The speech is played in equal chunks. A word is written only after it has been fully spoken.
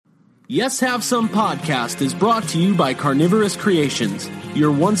Yes Have Some podcast is brought to you by Carnivorous Creations, your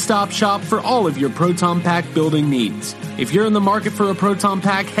one-stop shop for all of your Proton Pack building needs. If you're in the market for a Proton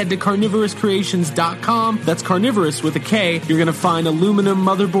Pack, head to carnivorouscreations.com. That's carnivorous with a K. You're going to find aluminum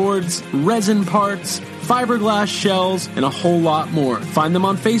motherboards, resin parts, fiberglass shells, and a whole lot more. Find them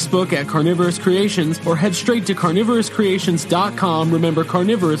on Facebook at Carnivorous Creations or head straight to carnivorouscreations.com. Remember,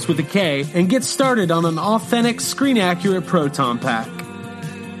 carnivorous with a K, and get started on an authentic, screen-accurate Proton Pack.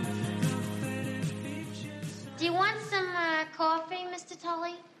 Do you want some coffee, Mr.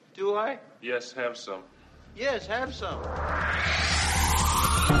 Tully? Do I? Yes, have some. Yes, have some.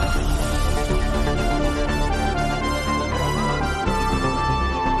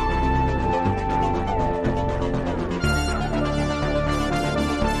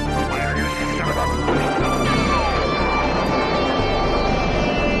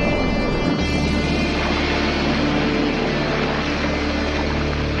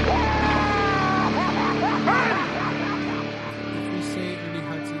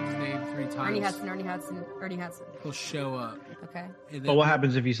 Ernie Hudson. He'll show up. Okay. But what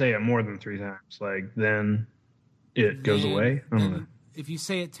happens if you say it more than 3 times? Like, then it goes away? I don't know. If you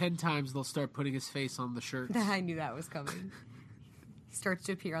say it 10 times, they'll start putting his face on the shirts. I knew that was coming. He starts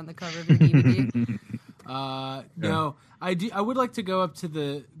to appear on the cover of your DVD. No, I would like to go up to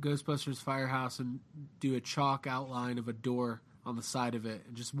the Ghostbusters firehouse and do a chalk outline of a door on the side of it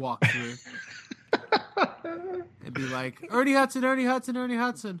and just walk through. And be like, Ernie Hudson, Ernie Hudson, Ernie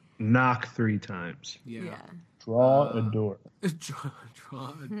Hudson. Knock 3 times. Yeah. Draw a door. Draw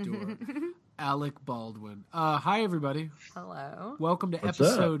a door. Alec Baldwin. Hi, everybody. Hello. Welcome to What's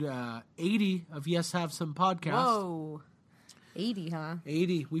episode 80 of Yes Have Some podcast. Whoa. 80, huh?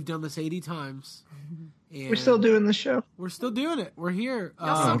 80. We've done this 80 times. And We're still doing this show? We're still doing it. We're here.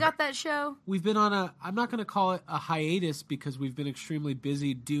 Y'all still got that show? We've been on I'm not going to call it a hiatus because we've been extremely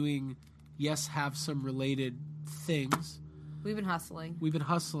busy doing Yes Have Some related things. We've been hustling. We've been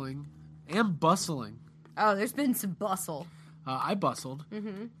hustling and bustling. Oh, there's been some bustle. I bustled.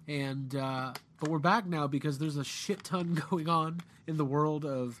 Mm-hmm. And but we're back now because there's a shit ton going on in the world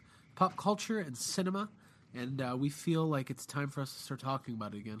of pop culture and cinema. And we feel like it's time for us to start talking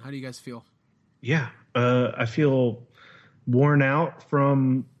about it again. How do you guys feel? Yeah. I feel worn out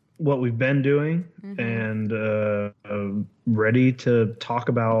from what we've been doing and ready to talk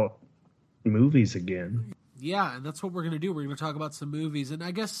about movies again. Yeah, and that's what we're going to do. We're going to talk about some movies. And I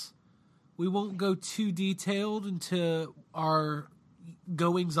guess we won't go too detailed into our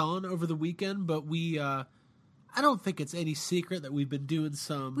goings-on over the weekend, but I don't think it's any secret that we've been doing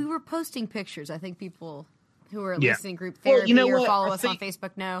some... We were posting pictures. I think people who are Well, listening group therapy you know or what? follow I us think- on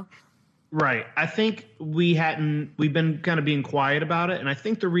Facebook know. Right. I think we've been kind of being quiet about it. And I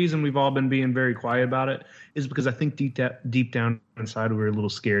think the reason we've all been being very quiet about it is because I think deep down inside we were a little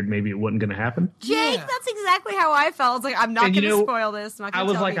scared maybe it wasn't going to happen. Jake, Yeah. that's exactly how I felt. It's like, I'm not going to spoil this. I'm not I gonna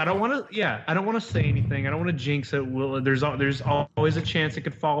was tell like, people. I don't want to say anything. I don't want to jinx it. Well, there's always a chance it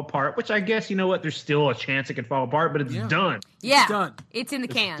could fall apart, which I guess, you know what, there's still a chance it could fall apart, but it's done. Yeah. done. It's in the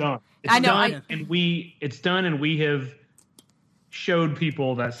can. Done. It's I know. done, it's done, and we have showed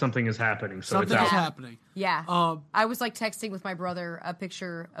people that something is happening. So Something it's is out. happening. Yeah. I was like texting with my brother a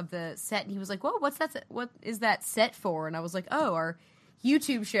picture of the set, and he was like, "Whoa, what's that? What is that set for?" And I was like, "Oh, our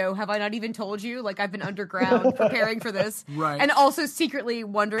YouTube show. Have I not even told you? Like, I've been underground preparing for this, Right. And also secretly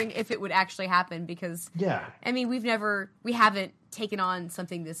wondering if it would actually happen because, Yeah. I mean, we haven't taken on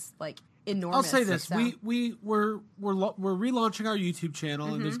something this like enormous. I'll say this: so. we're relaunching our YouTube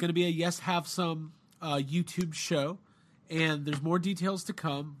channel, and there's going to be a Yes Have Some YouTube show, and there's more details to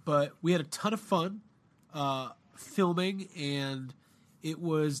come. But we had a ton of fun filming, and it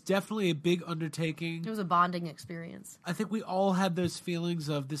was definitely a big undertaking. It was a bonding experience. I think we all had those feelings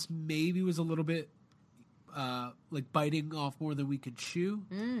of this maybe was a little bit like biting off more than we could chew,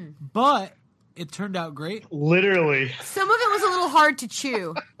 but it turned out great. Literally. Some of it was a little hard to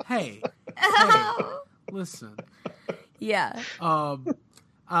chew. Hey, listen. Yeah. I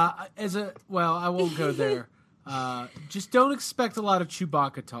won't go there. Just don't expect a lot of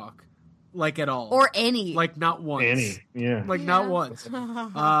Chewbacca talk, like at all, Or any. like not once, Yeah. like not once.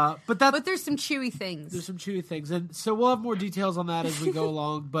 But there's some chewy things. there's some chewy things, and so we'll have more details on that as we go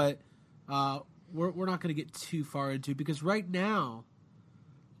along. But we're not going to get too far into it because right now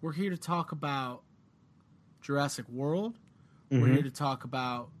we're here to talk about Jurassic World. We're here to talk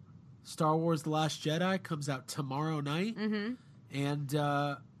about Star Wars: The Last Jedi comes out tomorrow night, and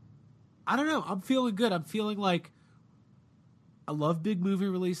I don't know. I'm feeling good. I'm feeling like I love big movie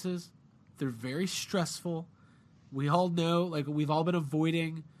releases. They're very stressful. We all know, like, we've all been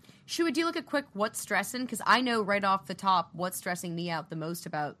avoiding Should we do like a quick what's stressing? Because I know right off the top what's stressing me out the most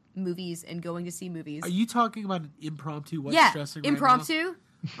about movies and going to see movies. Are you talking about an impromptu what's yeah, stressing right impromptu.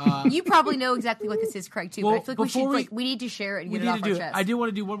 You probably know exactly what this is, Craig, too. Well, but I feel like we need to share it and get it off our chest. I do want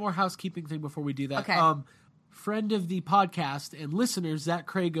to do one more housekeeping thing before we do that. Okay. Friend of the podcast and listener, Zach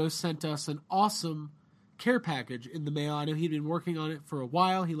Krago, sent us an awesome care package in the mail. I know he'd been working on it for a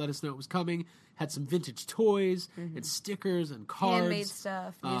while. He let us know it was coming. Had some vintage toys and stickers and cards. Handmade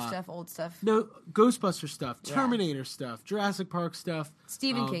stuff, new stuff, old stuff. No, Ghostbuster stuff, Terminator stuff, Jurassic Park stuff.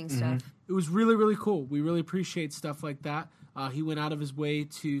 Stephen King stuff. It was really, really cool. We really appreciate stuff like that. He went out of his way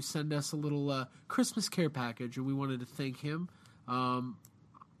to send us a little Christmas care package, and we wanted to thank him.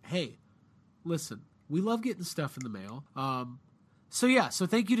 Hey, listen, we love getting stuff in the mail. So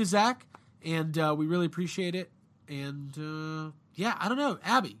thank you to Zach, and we really appreciate it. And I don't know.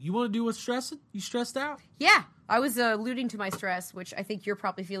 Abby, you want to do what's stressing? You stressed out? Yeah, I was alluding to my stress, which I think you're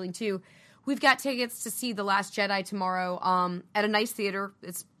probably feeling too. We've got tickets to see The Last Jedi tomorrow at a nice theater.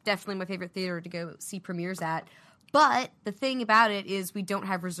 It's definitely my favorite theater to go see premieres at. But the thing about it is we don't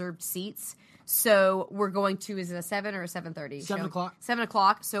have reserved seats. So we're going to, is it a 7 or a 7:30? 7 o'clock. 7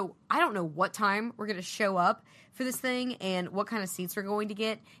 o'clock. So I don't know what time we're going to show up for this thing and what kind of seats we're going to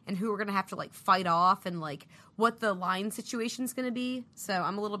get and who we're going to have to like fight off and like what the line situation is going to be. So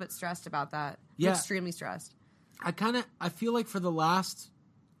I'm a little bit stressed about that. Yeah. I'm extremely stressed. I feel like for the last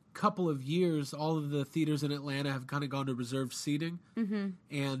couple of years, all of the theaters in Atlanta have kind of gone to reserved seating. Mm-hmm.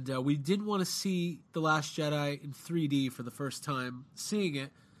 And we didn't want to see The Last Jedi in 3D for the first time seeing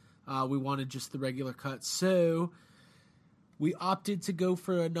it. We wanted just the regular cut. So we opted to go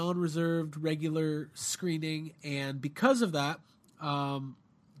for a non-reserved regular screening. And because of that,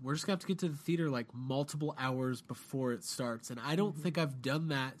 we're just going to have to get to the theater like multiple hours before it starts. And I don't think I've done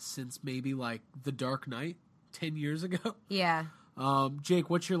that since maybe like The Dark Knight 10 years ago. Yeah. Jake,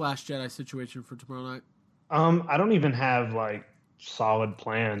 what's your Last Jedi situation for tomorrow night? I don't even have like solid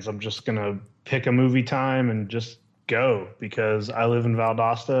plans. I'm just gonna pick a movie time and just go because I live in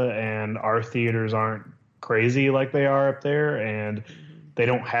Valdosta and our theaters aren't crazy like they are up there, and they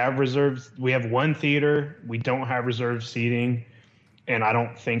don't have reserved. We have one theater. We don't have reserved seating, and I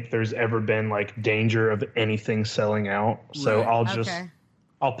don't think there's ever been like danger of anything selling out. So Right.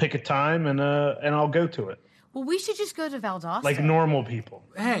 I'll pick a time and I'll go to it. Well, we should just go to Valdosta. Like normal people.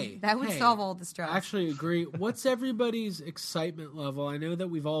 Hey, that would solve all the stress. I actually agree. What's everybody's excitement level? I know that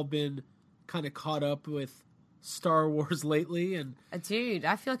we've all been kind of caught up with Star Wars lately, and dude,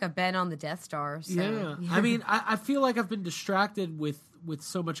 I feel like I've been on the Death Star. So. Yeah. I mean, I feel like I've been distracted with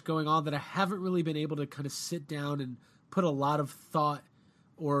so much going on that I haven't really been able to kind of sit down and put a lot of thought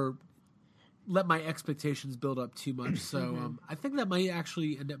or let my expectations build up too much. So I think that might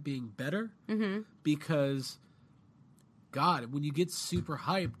actually end up being better because, God, when you get super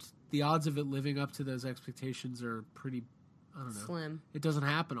hyped, the odds of it living up to those expectations are pretty, I don't know. Slim. It doesn't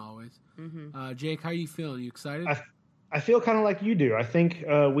happen always. Jake, how are you feeling? You excited? I feel kind of like you do. I think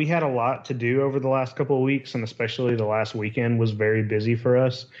we had a lot to do over the last couple of weeks, and especially the last weekend was very busy for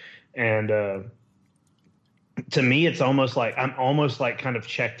us. And to me, it's almost like I'm almost like kind of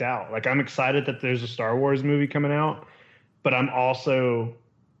checked out. Like I'm excited that there's a Star Wars movie coming out, but I'm also,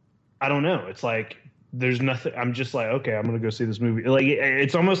 I don't know. It's like there's nothing. I'm just like, okay, I'm gonna go see this movie. Like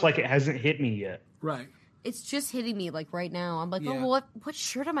it's almost like it hasn't hit me yet. Right. It's just hitting me like right now. I'm like, Yeah. oh, well, what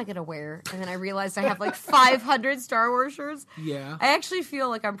shirt am I gonna wear? And then I realized I have like 500 Star Wars shirts. Yeah. I actually feel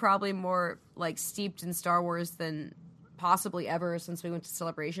like I'm probably more like steeped in Star Wars than possibly ever since we went to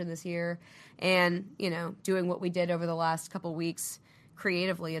Celebration this year. And, you know, doing what we did over the last couple weeks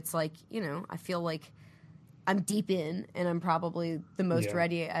creatively, it's like, you know, I feel like I'm deep in and I'm probably the most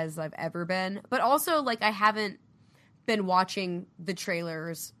ready as I've ever been. But also, like, I haven't been watching the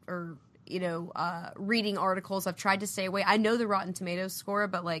trailers or, you know, reading articles. I've tried to stay away. I know the Rotten Tomatoes score,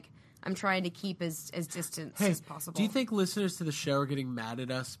 but, like, I'm trying to keep as distant as possible. Do you think listeners to the show are getting mad at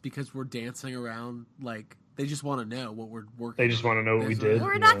us because we're dancing around like they just want to know what we're working on? They just want to know what we did.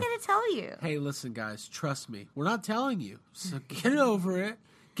 We're not going to tell you. Hey, listen, guys, trust me. We're not telling you. So get over it.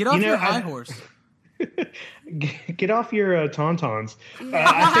 Get off your high horse. Get off your tauntauns.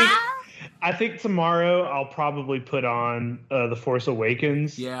 I think tomorrow I'll probably put on The Force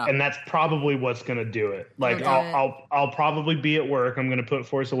Awakens. Yeah. And that's probably what's going to do it. Like It'll do it. I'll probably be at work. I'm going to put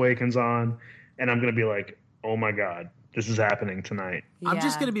Force Awakens on and I'm going to be like, "Oh my God, this is happening tonight." I'm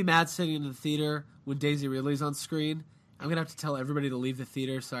just Yeah. going to be mad sitting in the theater when Daisy Ridley's on screen. I'm going to have to tell everybody to leave the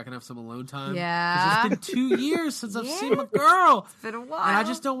theater so I can have some alone time. Yeah. Because it's been 2 years since I've seen my girl. It's been a while. And I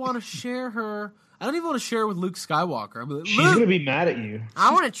just don't want to share her. I don't even want to share her with Luke Skywalker. I'm like, She's Luke! going to be mad at you.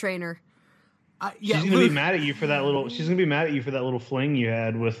 I want to train her. Yeah, she's gonna Luke, be mad at you for that little. She's gonna be mad at you for that little fling you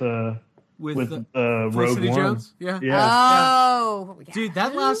had with Rogue Felicity One. Jones. Yeah. Oh, yeah. Dude,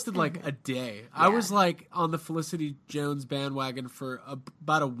 that lasted like a day. I was like on the Felicity Jones bandwagon for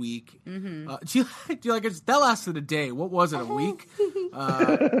about a week. Mm-hmm. Do you like it? That lasted a day. What was it? A week?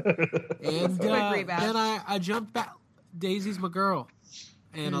 And then I jumped back. Daisy's my girl,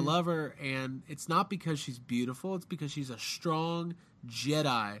 and I love her. And it's not because she's beautiful; it's because she's a strong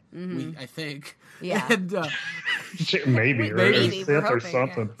Jedi. I think. Yeah. Maybe, right? Maybe, we're Sith or hoping,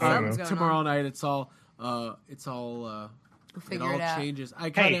 something. yeah. I don't Something's know. going Tomorrow on. night, it all figure it out. changes. I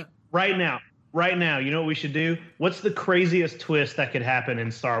kind Hey, of. right now, you know what we should do? What's the craziest twist that could happen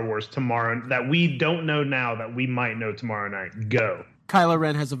in Star Wars tomorrow that we don't know now that we might know tomorrow night? Go. Kylo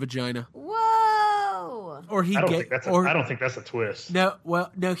Ren has a vagina, Whoa! or he I don't get, think that's or I don't think that's a twist. no. Well,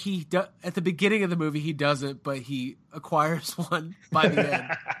 no, he do, at the beginning of the movie he doesn't, but he acquires one by the end.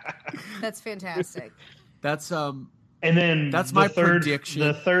 That's fantastic. That's And then That's the my third, prediction.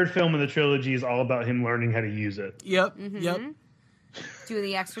 The third film in the trilogy is all about him learning how to use it. Yep, Mm-hmm. yep. Doing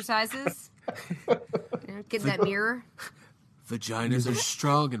the exercises. Getting that mirror. Vaginas are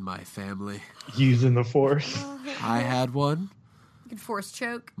strong in my family. Using the Force. I had one. You can force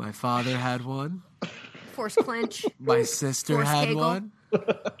choke, My father had one. force clench. My sister Force had Kegel. one.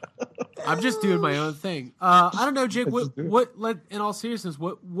 I'm just doing my own thing. I don't know, Jake. In all seriousness,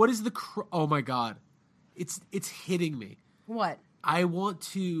 what is the? Oh my God, it's hitting me. What? I want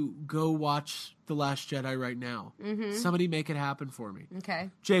to go watch The Last Jedi right now. Mm-hmm. Somebody make it happen for me. Okay.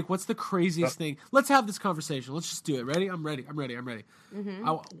 Jake, what's the craziest thing? Let's have this conversation. Let's just do it. Ready? I'm ready. Mm-hmm.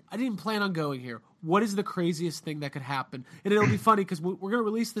 I didn't plan on going here. What is the craziest thing that could happen? And it'll be funny because we're going to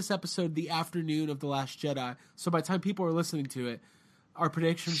release this episode the afternoon of The Last Jedi. So by the time people are listening to it, our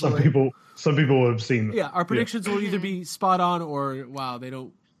predictions Some people will have seen that. Yeah, our predictions will either be spot on or wow, they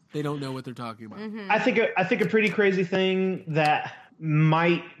don't know what they're talking about. Mm-hmm. I think a pretty crazy thing that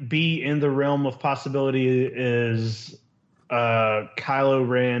might be in the realm of possibility is Kylo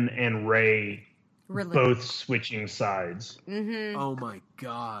Ren and Rey both switching sides. Mm-hmm. Oh my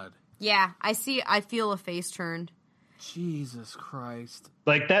God. Yeah, I feel a face turn. Jesus Christ.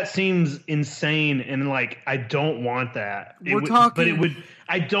 Like that seems insane, and like I don't want that.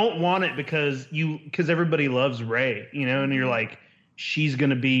 I don't want it because everybody loves Rey, you know, and you're like, she's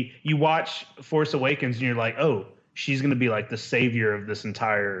gonna be. You watch Force Awakens, and you're like, oh, she's gonna be like the savior of this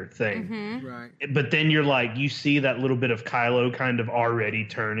entire thing. Mm-hmm. Right. But then you're like, you see that little bit of Kylo kind of already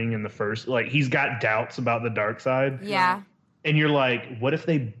turning in the first, like he's got doubts about the dark side. Yeah. And you're like, what if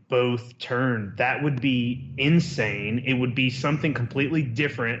they both turn? That would be insane. It would be something completely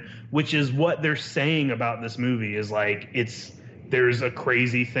different, which is what they're saying about this movie is like, there's a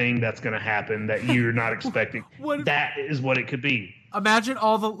crazy thing that's going to happen that you're not expecting. That is what it could be. Imagine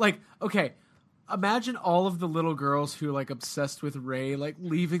all the imagine all of the little girls who are like obsessed with Rey, like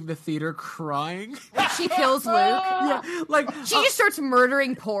leaving the theater crying. She kills Luke. Yeah, like She just starts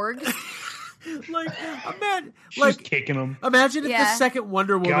murdering porgs. She's kicking him. Imagine if Yeah. the second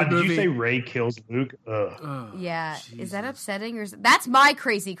Wonder Woman God, movie. did you say Rey kills Luke? Ugh. Oh, Yeah. Jesus. Is that upsetting or that's my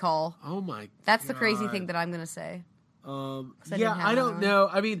crazy call? Oh my! That's the crazy God. thing that I'm gonna say. Yeah, didn't have I don't one. know.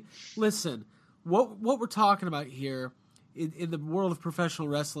 I mean, listen, what we're talking about here in the world of professional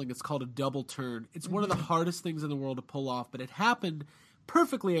wrestling, it's called a double turn. It's one of the hardest things in the world to pull off, but it happened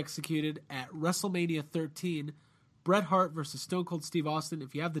perfectly executed at WrestleMania 13. Bret Hart versus Stone Cold Steve Austin.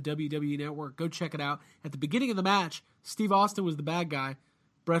 If you have the WWE Network, go check it out. At the beginning of the match, Steve Austin was the bad guy,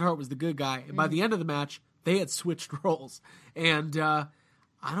 Bret Hart was the good guy, and by the end of the match, they had switched roles. And I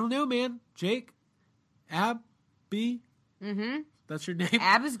don't know, man. Jake, Ab, B, that's your name.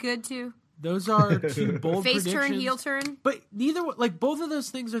 Ab is good too. Those are two bold Face predictions. turn, heel turn. But neither, like both of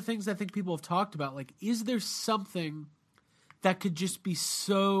those things are things I think people have talked about. Like, is there something that could just be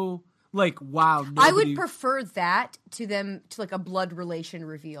so like, wow? I would prefer that to like a blood relation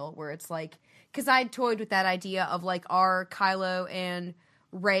reveal where it's like, because I toyed with that idea of like, are Kylo and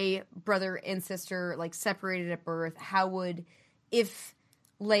Rey brother and sister like separated at birth? How would, if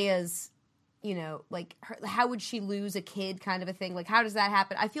Leia's, you know, like how would she lose a kid kind of a thing? Like, how does that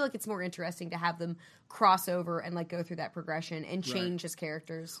happen? I feel like it's more interesting to have them cross over and like go through that progression and change as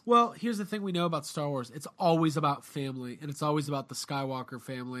characters. Well, here's the thing we know about Star Wars. It's always about family, and it's always about the Skywalker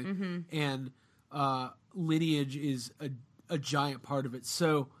family, and lineage is a giant part of it.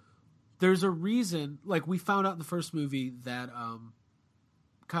 So there's a reason, like we found out in the first movie that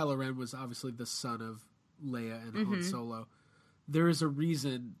Kylo Ren was obviously the son of Leia and Han Solo. There is a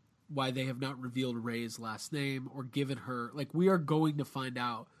reason why they have not revealed Rey's last name or given her, like, we are going to find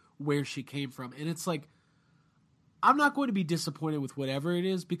out where she came from. And it's like, I'm not going to be disappointed with whatever it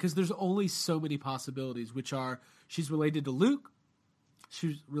is because there's only so many possibilities, which are she's related to Luke,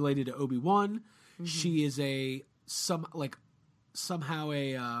 she's related to Obi-Wan, she is somehow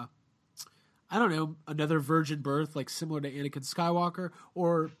a I don't know, another virgin birth, like similar to Anakin Skywalker,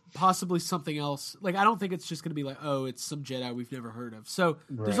 or possibly something else. Like, I don't think it's just going to be like, oh, it's some Jedi we've never heard of. So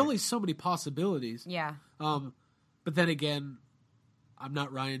there's only so many possibilities. Yeah. But then again, I'm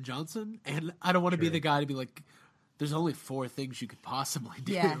not Rian Johnson, and I don't want to be the guy to be like, there's only 4 things you could possibly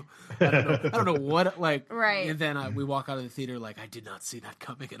do. Yeah. I don't know what, like, Right. And then we walk out of the theater like, I did not see that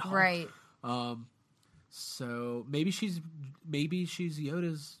coming at all. Right. So maybe she's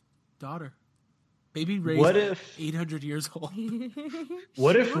Yoda's daughter. Maybe Rey's What if 800 years old.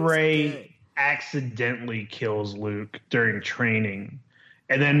 What if Rey accidentally kills Luke during training,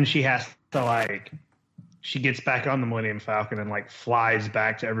 and then she has to she gets back on the Millennium Falcon and flies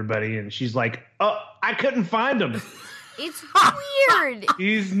back to everybody, and she's like, "Oh, I couldn't find him. It's weird.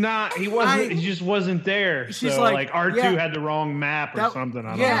 He's not. He wasn't. He just wasn't there. She's so like, R2 had the wrong map or something. I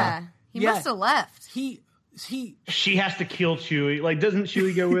don't know. Yeah. He must have left. She has to kill Chewie. Doesn't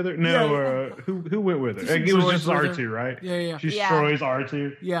Chewie go with her? No. Who went with her? It was just R2, right? Yeah. She destroys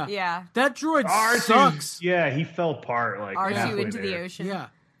R2. Yeah. Yeah. That droid R2 sucks. Yeah, he fell apart. R2 halfway into the there. ocean. Yeah.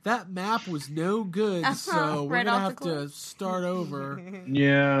 That map was no good, so we're Right going to off have the to cliff. start over.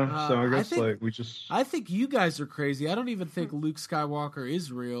 Yeah, so I guess think- we just. I think you guys are crazy. I don't even think Luke Skywalker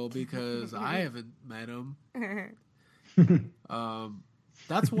is real because I haven't met him.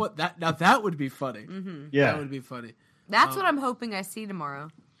 That's what that would be funny. Yeah. That would be funny. That's what I'm hoping I see tomorrow.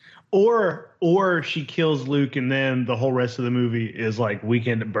 Or she kills Luke, and then the whole rest of the movie is like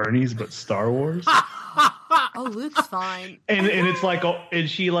Weekend at Bernie's, but Star Wars. Oh, Luke's fine. and it's and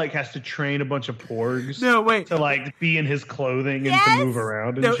she has to train a bunch of porgs. No, wait. To be in his clothing and Yes! to move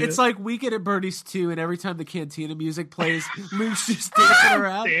around. And No, shit. it's like Weekend at Bernie's 2, and every time the Cantina music plays, Luke's just dancing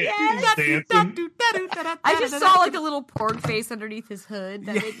around. Dancing. I just saw a little porg face underneath his hood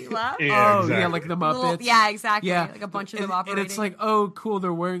that made me laugh. Yeah, Oh, exactly. yeah, like the Muppets. Yeah, exactly. Yeah. Like a bunch of and, them operating. And it's like, oh, cool,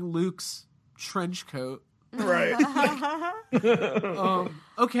 they're wearing Luke's trench coat. Right.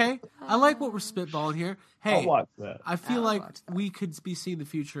 Okay, I like what we're spitballing here. Hey, I'll watch that. I feel I'll like watch that. we could be seeing the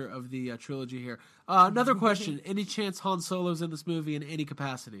future of the trilogy here. Another question: any chance Han Solo's in this movie in any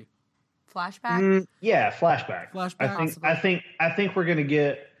capacity? Flashback? Yeah, flashback. Flashback? I think we're gonna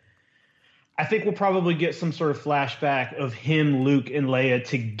get. I think we'll probably get some sort of flashback of him, Luke, and Leia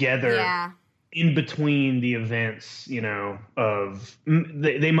together. Yeah. In between the events, of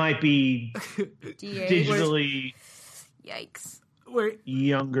they might be DH. digitally Yikes. Where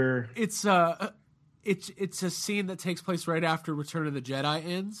younger. it's a scene that takes place right after Return of the Jedi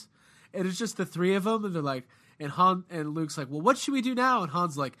ends, and it's just the 3 of them, and they're like, and Han and Luke's like, well, what should we do now? And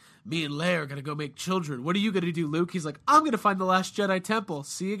Han's like, me and Leia are gonna go make children. What are you gonna do, Luke? He's like, I'm gonna find the last Jedi temple.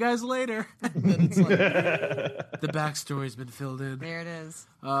 See you guys later. And then it's like, the backstory's been filled in. There it is.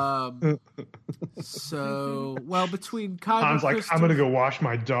 So, well, between Kyber Han's like, Crystal, I'm gonna go wash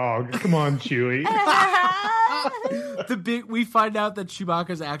my dog. Come on, Chewie. we find out that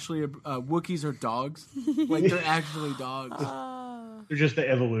Chewbacca's actually Wookiees are dogs. Like they're actually dogs. They're just the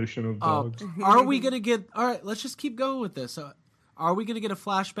evolution of dogs. Are we gonna get? All right, let's just keep going with this. Are we gonna get a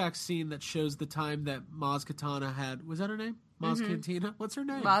flashback scene that shows the time that Maz Kanata had? Was that her name? Maz Cantina. What's her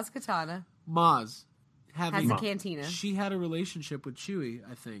name? Maz Katana Maz. has Having a cantina. she had a relationship with Chewie.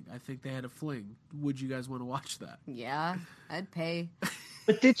 I think they had a fling. Would you guys want to watch that? Yeah, I'd pay.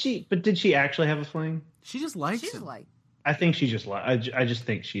 But did she actually have a fling? She just likes She's him. like, I think she just I just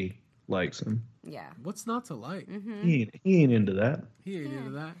think she likes him. yeah. What's not to like? He ain't into that. He ain't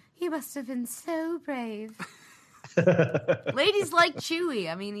into that. He must have been so brave. Ladies like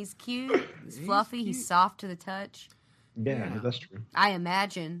Chewie. I mean, he's cute, he's fluffy, cute. he's soft to the touch. Yeah, that's true. I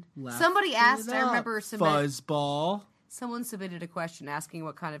imagine. Laugh Somebody it asked, I up, remember Fuzzball. someone submitted a question asking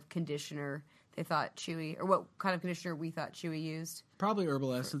what kind of conditioner they thought Chewie, or what kind of conditioner we thought Chewie used. Probably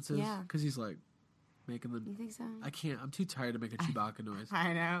herbal essences. Yeah. Because he's like making You them. think so? I can't. I'm too tired to make a Chewbacca noise.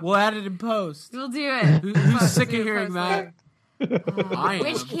 I know. We'll add it in post. We'll do it. Who's sick of Do it hearing post that? I am.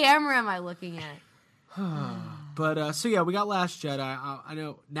 Which camera am I looking at? But so yeah, we got Last Jedi. I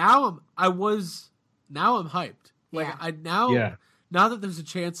know now. I'm hyped. Like Yeah. now that there's a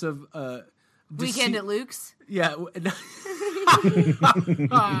chance of Weekend at Luke's. yeah.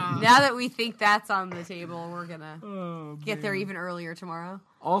 Now that we think that's on the table, we're gonna Oh, get there even earlier tomorrow.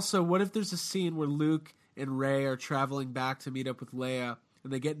 Also, what if there's a scene where Luke and Rey are traveling back to meet up with Leia,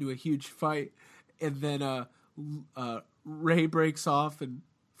 and they get into a huge fight, and then Rey breaks off and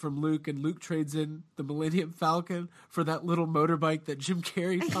from Luke, and Luke trades in the Millennium Falcon for that little motorbike that Jim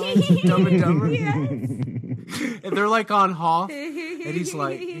Carrey finds in Dumb and Dumber. And they're like on Hoth, and he's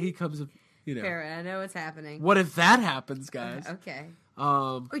like, he comes, you know. Fair, I know what's happening. What if that happens, guys? Okay.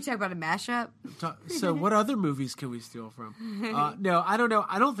 Are we talking about a mashup? So what other movies can we steal from? No, I don't know.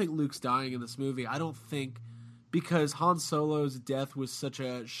 I don't think Luke's dying in this movie. I don't think, because Han Solo's death was such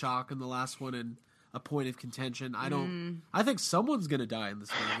a shock in the last one and a point of contention. I think someone's gonna die in this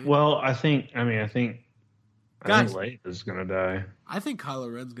movie. Well, I think Leia's gonna die. I think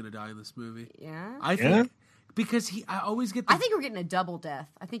Kylo Ren's gonna die in this movie. Yeah. I think because I always get. I think we're getting a double death.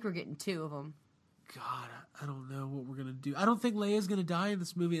 I think we're getting 2 of them. God, I don't know what we're gonna do. I don't think Leia's gonna die in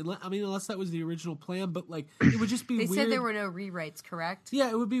this movie. Unless that was the original plan. But like, it would just be. They weird. said there were no rewrites, correct? Yeah,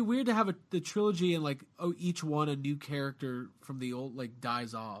 it would be weird to have the trilogy and like, each one a new character from the old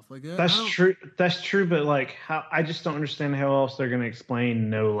dies off. Like that's true. That's true. But like, how I just don't understand how else they're gonna explain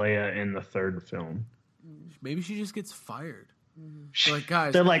no Leia in the third film. Maybe she just gets fired. Like,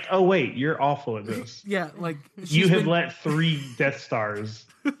 guys, they're like, oh wait, you're awful at this. Yeah, like you have let 3 Death Stars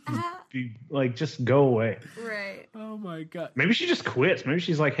be like, just go away. Right. Oh my god. Maybe she just quits. Maybe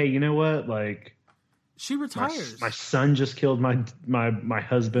she's like, hey, you know what? Like, she retires. My son just killed my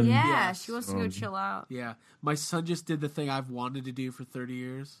husband. Yeah, Yes. she wants to go chill out. Yeah, my son just did the thing I've wanted to do for 30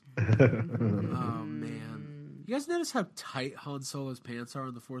 years. Oh man. You guys notice how tight Han Solo's pants are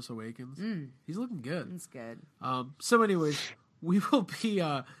in The Force Awakens? He's looking good. That's good. So anyways, we will be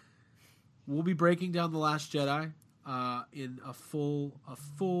we'll be breaking down The Last Jedi in a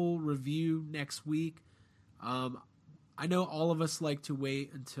full review next week. I know all of us like to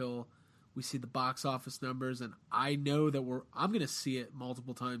wait until we see the box office numbers, and I know that I'm going to see it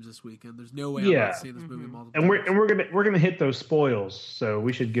multiple times this weekend. There's no way I'm not seeing this movie multiple times. And we're gonna hit those spoils, so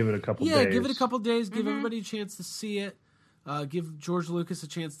we should give it a couple days. Yeah, give it a couple days. Give everybody a chance to see it. Give George Lucas a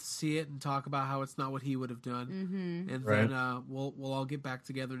chance to see it and talk about how it's not what he would have done. And then we'll all get back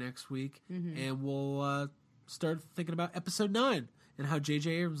together next week, and we'll start thinking about Episode 9 and how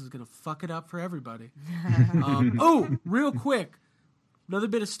J.J. Abrams is going to fuck it up for everybody. Real quick, another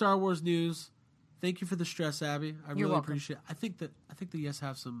bit of Star Wars news. Thank you for the stress, Abby. I really appreciate it. I think the Yes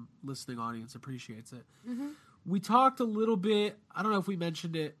Have Some listening audience appreciates it. We talked a little bit, I don't know if we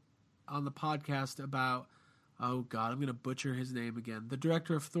mentioned it on the podcast, about, oh God, I'm going to butcher his name again. The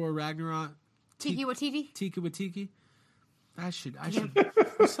director of Thor Ragnarok. Taika Waititi? Taika Waititi. I should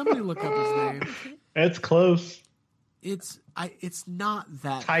somebody look up his name. It's close. It's not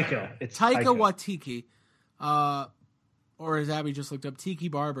that. Taika. It's Taika Waititi. Or as Abby just looked up, Tiki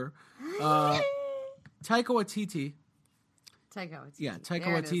Barber. Taika Waititi. Yeah, Taika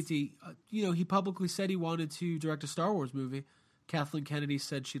Waititi. He publicly said he wanted to direct a Star Wars movie. Kathleen Kennedy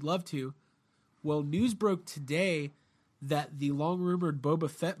said she'd love to. Well, news broke today that the long-rumored Boba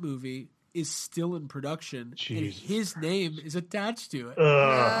Fett movie is still in production, and his name is attached to it.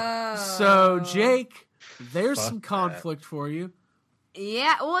 So, Jake, there's some conflict for you.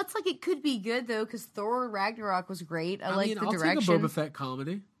 Yeah, well, it's like it could be good, though, because Thor Ragnarok was great. I like the direction. I'll take a Boba Fett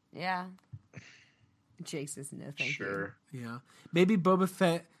comedy. Yeah. Jake says no, thank you. Yeah. Maybe Boba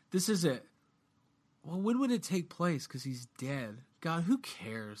Fett, this is it. Well, when would it take place? Because he's dead. God, who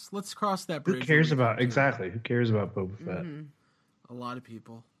cares? Let's cross that bridge. Who cares about Who cares about Boba Fett? A lot of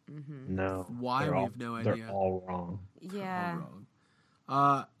people. No. Why? We have no idea. They're all wrong. Yeah.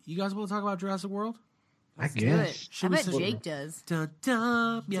 You guys want to talk about Jurassic World? I guess. I bet Jake does. Dun,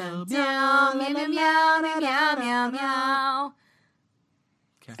 dun, meow, Meow, meow, meow, meow, meow, meow, meow.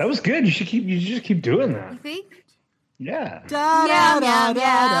 That was good. You should just keep doing that. You think? Yeah. Meow, meow, meow,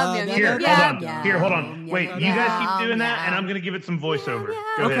 meow, meow. Here, hold on. Wait, you guys keep doing that, and I'm gonna give it some voiceover.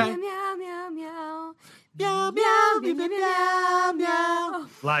 Go ahead. Meow, meow, meow. Meow, meow, meow, meow, meow.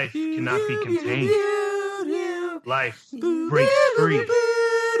 Life cannot be contained. Life breaks free.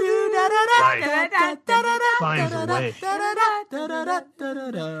 Life finds a way.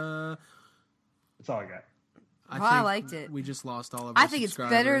 That's all I got. I liked it. We just lost all of our I think it's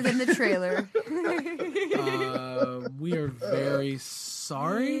better than the trailer. We are very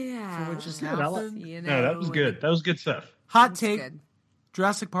sorry for what just happened. No, that was good. That was good stuff. Hot take.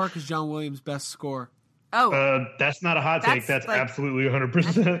 Jurassic Park is John Williams' best score. Oh. That's not a hot take. That's like, absolutely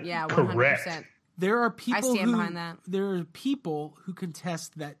 100% yeah, 100%. correct. There are people behind that. There are people who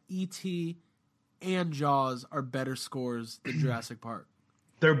contest that E.T. and Jaws are better scores than Jurassic Park.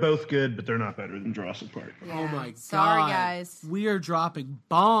 They're both good, but they're not better than Jurassic Park. Yeah. Oh my God. Sorry, guys. We are dropping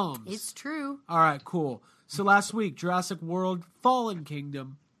bombs. It's true. All right, cool. So last week, Jurassic World Fallen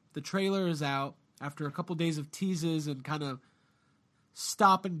Kingdom, the trailer is out after a couple days of teases and kind of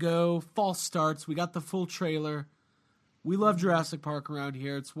stop and go, false starts. We got the full trailer. We love Jurassic Park around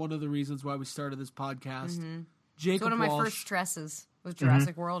here. It's one of the reasons why we started this podcast. Jacob It's one of my Walsh, first stresses was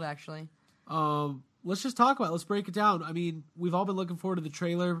Jurassic World, actually. let's just talk about it. Let's break it down. I mean, we've all been looking forward to the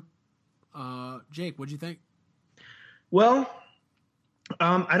trailer. Jake, what'd you think? Well,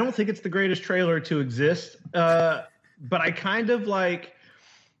 I don't think it's the greatest trailer to exist, but I kind of like.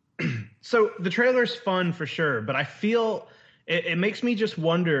 So the trailer's fun for sure, but I feel it makes me just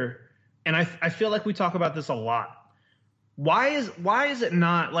wonder, and I feel like we talk about this a lot. Why is it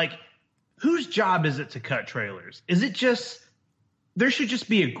not like, whose job is it to cut trailers? Is it just there should just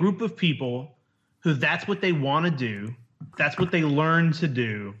be a group of people who that's what they want to do, that's what they learn to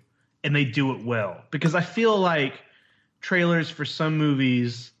do, and they do it well? Because I feel like trailers for some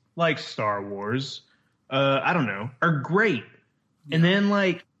movies like Star Wars, I don't know, are great. Yeah. And then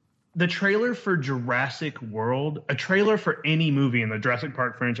like the trailer for Jurassic World, a trailer for any movie in the Jurassic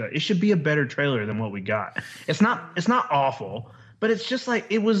Park franchise, it should be a better trailer than what we got. It's not awful, but it's just like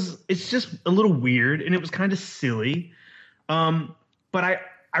it's just a little weird, and it was kind of silly. But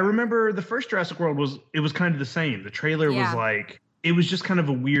I remember the first Jurassic World was kind of the same. The trailer was like, it was just kind of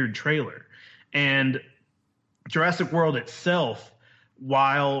a weird trailer. And Jurassic World itself,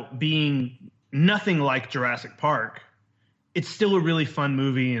 while being nothing like Jurassic Park, it's still a really fun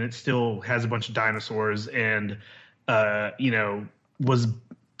movie, and it still has a bunch of dinosaurs, and was,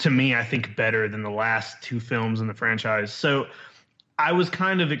 to me, I think, better than the last two films in the franchise. So I was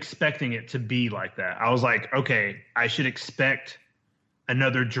kind of expecting it to be like that. I was like, okay, I should expect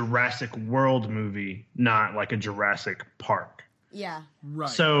another Jurassic World movie, not like a Jurassic Park. Yeah. Right.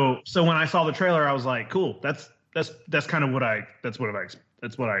 So when I saw the trailer, I was like, cool. That's kind of what I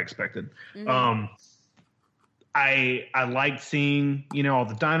expected. Mm-hmm. I liked seeing, all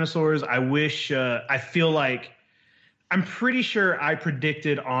the dinosaurs. I wish, I feel like, I'm pretty sure I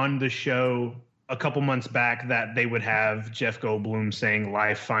predicted on the show a couple months back that they would have Jeff Goldblum saying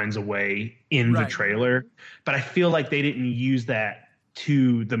life finds a way in the trailer. But I feel like they didn't use that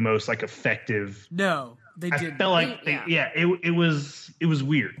to the most like effective. No, they didn't. I felt like it was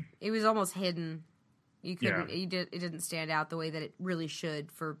weird. It was almost hidden. You couldn't, it didn't stand out the way that it really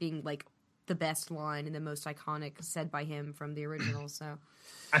should for being like the best line and the most iconic said by him from the original. So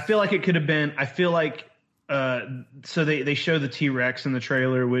I feel like it could have been, so they show the T-Rex in the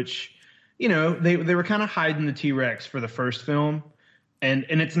trailer, which, they were kind of hiding the T-Rex for the first film. And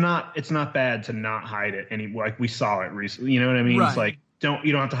it's not bad to not hide it. Like we saw it recently, you know what I mean? Right. It's like,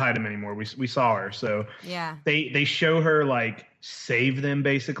 you don't have to hide him anymore. We saw her. So yeah, they show her like save them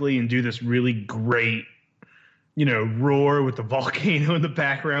basically and do this really great, roar with the volcano in the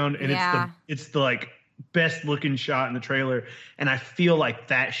background. And it's the like best looking shot in the trailer. And I feel like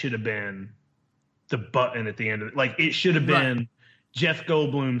that should have been the button at the end of it. Like it should have been Jeff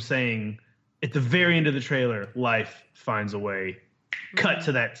Goldblum saying at the very end of the trailer, life finds a way. Cut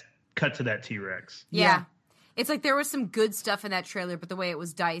to that T-Rex. Yeah. It's like there was some good stuff in that trailer, but the way it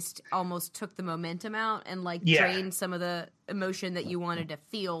was diced almost took the momentum out and drained some of the emotion that you wanted to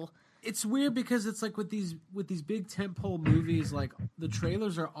feel. It's weird because it's like with these big tentpole movies, like the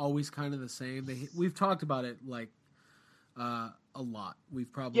trailers are always kind of the same. We've talked about it like a lot.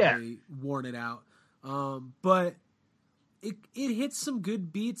 We've probably worn it out, but it hits some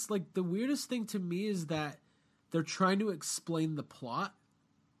good beats. Like the weirdest thing to me is that they're trying to explain the plot,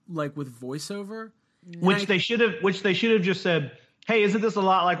 like with voiceover, which they should have just said, "Hey, isn't this a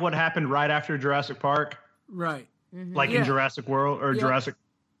lot like what happened right after Jurassic Park?" Right. Mm-hmm. Like in Jurassic World or Jurassic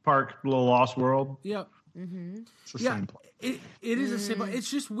Park: Little Lost World. Yep. Mm-hmm. It's the same plot. It is the same plot.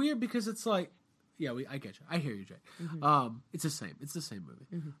 It's just weird because it's like, I get you. I hear you, Jay. Mm-hmm. It's the same. It's the same movie.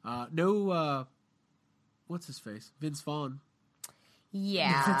 Mm-hmm. No, what's his face? Vince Vaughn.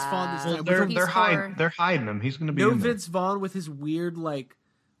 Yeah, Vince Vaughn this time. They're hiding him. He's going to be no Vince Vaughn with his weird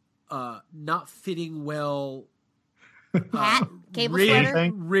not fitting well hat, cable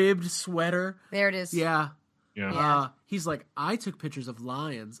sweater, ribbed sweater. There it is. Yeah. He's like, I took pictures of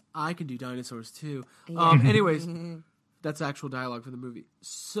lions. I can do dinosaurs too. Yeah. Anyways, that's actual dialogue for the movie.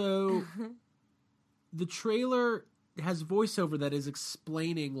 So the trailer has voiceover that is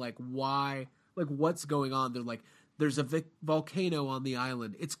explaining why, what's going on. They're like, there's a volcano on the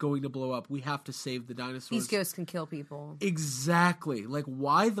island. It's going to blow up. We have to save the dinosaurs. These ghosts can kill people. Exactly.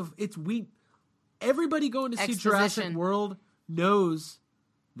 Why everybody going to see Jurassic World knows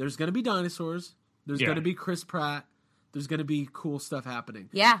there's going to be dinosaurs. There's going to be Chris Pratt. There's going to be cool stuff happening.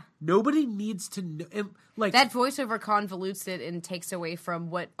 Yeah. Nobody needs to know. That voiceover convolutes it and takes away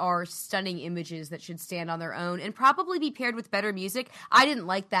from what are stunning images that should stand on their own and probably be paired with better music. I didn't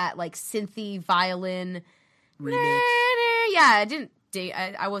like that, synthy violin remix. Yeah,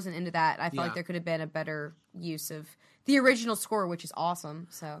 I wasn't into that. I felt like there could have been a better use of the original score, which is awesome.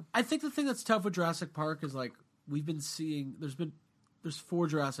 So I think the thing that's tough with Jurassic Park is we've been seeing there's 4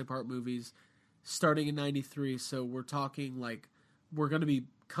 Jurassic Park movies. starting in 93. So we're talking like we're going to be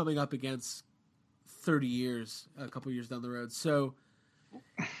coming up against 30 years, a couple years down the road. So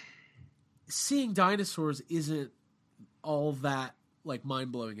seeing dinosaurs isn't all that like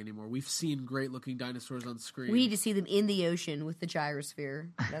mind blowing anymore. We've seen great looking dinosaurs on screen. We need to see them in the ocean with the gyrosphere.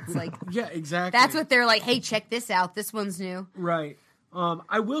 That's like, yeah, exactly. that's what they're like. Hey, check this out. This one's new. Right.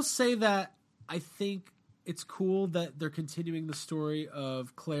 I will say that I think it's cool that they're continuing the story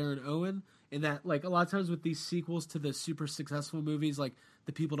of Claire and Owen, and that like a lot of times with these sequels to the super successful movies, like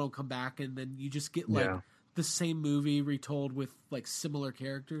the people don't come back, and then you just get like the same movie retold with like similar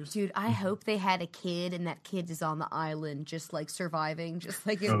characters. Dude, I hope they had a kid and that kid is on the island just like surviving, just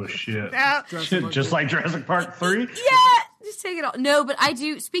like Oh shit! Jurassic Park Just like Jurassic Park 3. Yeah, just take it all. No, but I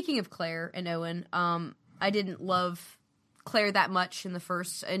do. Speaking of Claire and Owen, I didn't love Claire that much in the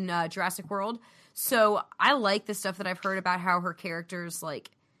first in Jurassic World, so I like the stuff that I've heard about how her character's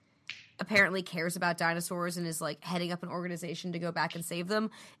like apparently cares about dinosaurs and is like heading up an organization to go back and save them.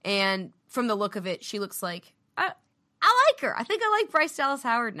 And from the look of it, she looks like I like her. I think I like Bryce Dallas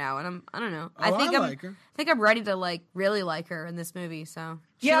Howard now, and I don't know. I like her. I think I'm ready to like really like her in this movie. So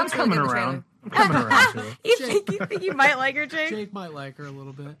she Yeah, I'm looks really coming good in the around. trailer. I'm coming around to it. You think you might like her, Jake? Jake might like her a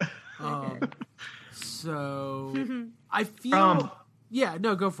little bit. So I feel. Yeah,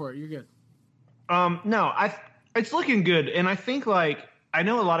 no, go for it. You're good. No, it's looking good, and I think like I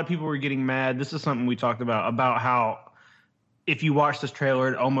know a lot of people were getting mad. This is something we talked about how if you watch this trailer,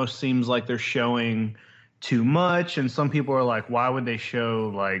 it almost seems like they're showing too much, and some people are like, why would they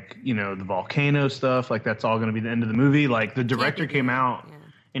show like the volcano stuff? Like that's all going to be the end of the movie. Like the director came out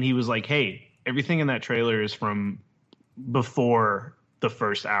and he was like, hey, everything in that trailer is from before the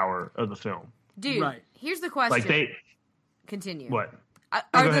first hour of the film. Dude, Right. here's the question. Like they Continue. what? Are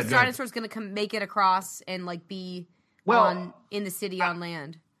Go those ahead, go ahead. dinosaurs going to make it across and like be Well, in the city on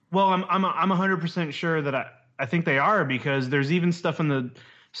land? Well, I'm 100% sure that I think they are, because there's even stuff in the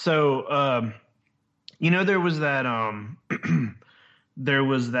there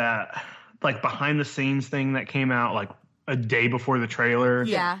was that like behind the scenes thing that came out like a day before the trailer.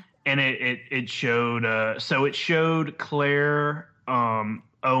 Yeah. And it showed it showed Claire,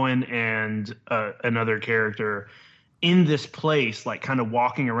 Owen, and another character in this place, like kind of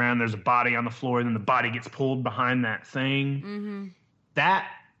walking around. There's a body on the floor, and then the body gets pulled behind that thing. Mm-hmm. That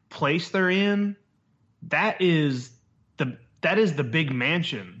place they're in, that is the big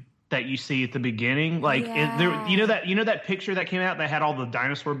mansion that you see at the beginning. Like that picture that came out that had all the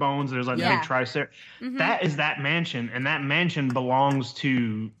dinosaur bones. There's like the big triceratops. Mm-hmm. That is that mansion, and that mansion belongs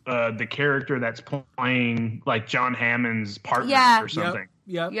to the character that's playing like John Hammond's partner or something.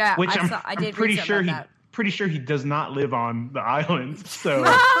 Yep. Yeah. Which I'm I'm pretty sure he does not live on the island. So so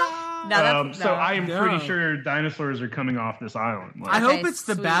I am pretty sure dinosaurs are coming off this island. I Like, hope it's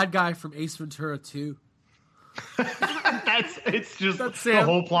the sweet. bad guy from Ace Ventura 2. it's just That's the him.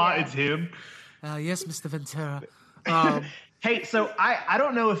 whole plot. It's him. Yes, Mr. Ventura. Hey, so I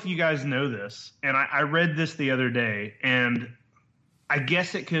don't know if you guys know this, and I read this the other day, and I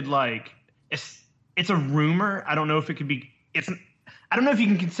guess it could like it's a rumor. I don't know if it could be. I don't know if you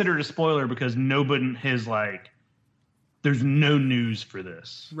can consider it a spoiler because nobody has like. There's no news for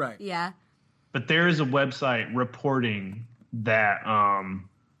this, Right. Yeah. but there is a website reporting that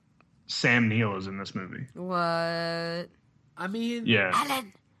Sam Neill is in this movie. What? I mean, Yeah,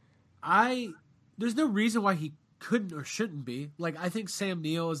 Alan. there's no reason why he couldn't or shouldn't be. Like, I think Sam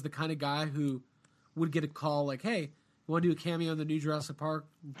Neill is the kind of guy who would get a call like, hey, you want to do a cameo in the new Jurassic Park,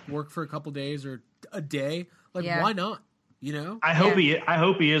 work for a couple days or a day? Like, why not? You know? I hope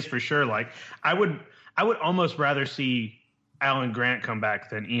he is for sure. Like I would almost rather see Alan Grant come back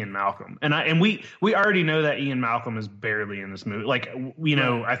than Ian Malcolm. And we already know that Ian Malcolm is barely in this movie. Like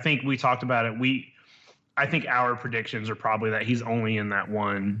I think we talked about it. I think our predictions are probably that he's only in that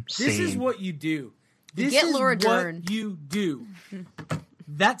one scene. This is what you do. This Get is Laura what Dern. you do.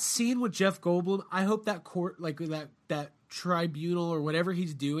 That scene with Jeff Goldblum, I hope that court, like that tribunal or whatever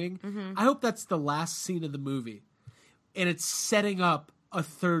he's doing, I hope that's the last scene of the movie. And it's setting up a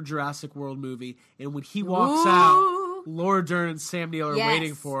third Jurassic World movie. And when he walks out, Laura Dern and Sam Neill are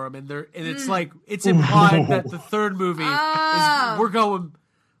waiting for him. And it's like, it's implied that the third movie is,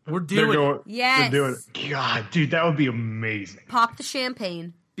 we're doing it. Yes. They're doing it. God, dude, that would be amazing. Pop the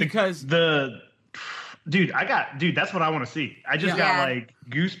champagne. Because Dude, that's what I want to see. I just got like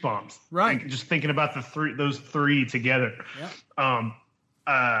goosebumps. Right. Like, just thinking about those three together. Yeah.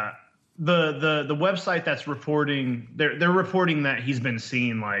 The website that's reporting, they're reporting that he's been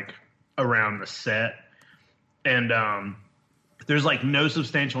seen like around the set, and there's like no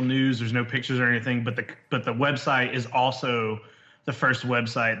substantial news. There's no pictures or anything, but the website is also the first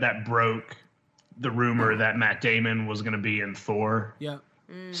website that broke the rumor that Matt Damon was going to be in Thor. Yeah.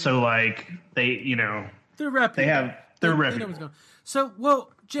 So like they They're repping. they're They know repping. what's going. So,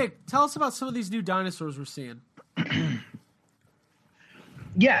 well, Jake, tell us about some of these new dinosaurs we're seeing.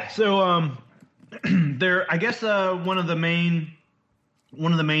 Yeah, so I guess one of the main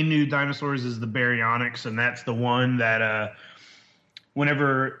new dinosaurs is the Baryonyx, and that's the one that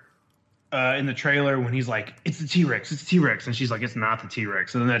whenever in the trailer when he's like, it's the T-Rex, and she's like, it's not the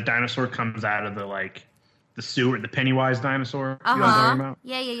T-Rex, and then that dinosaur comes out of the sewer, the Pennywise dinosaur. You know what I'm talking about?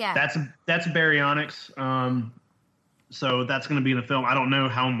 Yeah. That's a Baryonyx. So that's going to be in the film. I don't know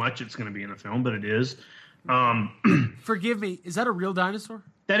how much it's going to be in the film, but it is. Forgive me, is that a real dinosaur?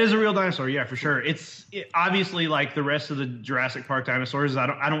 That is a real dinosaur, yeah, for sure. It's obviously like the rest of the Jurassic Park dinosaurs. I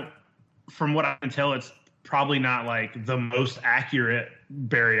don't. From what I can tell, it's probably not like the most accurate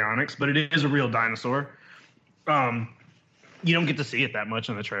Baryonyx, but it is a real dinosaur. You don't get to see it that much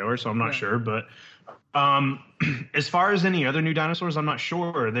in the trailer, so I'm not sure. But as far as any other new dinosaurs, I'm not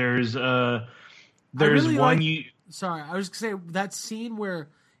sure. There's really one Sorry, I was gonna say that scene where.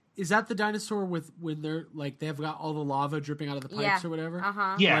 Is that the dinosaur when they're like they've got all the lava dripping out of the pipes or whatever?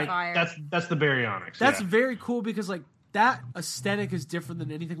 Yeah, Fire. that's the Baryonyx. That's very cool because like that aesthetic is different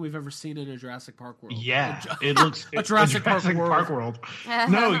than anything we've ever seen in a Jurassic Park world. Yeah, it looks a Jurassic Park world.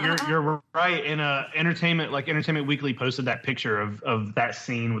 No, you're right. In Entertainment Weekly posted that picture of that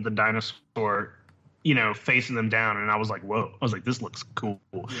scene with the dinosaur, facing them down, and I was like, whoa! I was like, this looks cool.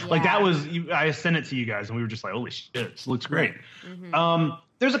 Yeah. Like that was I sent it to you guys, and we were just like, holy shit, this looks great. Mm-hmm.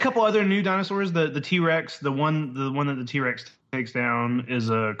 There's a couple other new dinosaurs. The T-Rex, the one that the T-Rex takes down is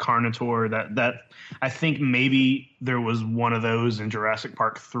a Carnotaur. That I think maybe there was one of those in Jurassic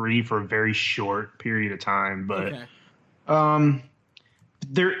Park 3 for a very short period of time. But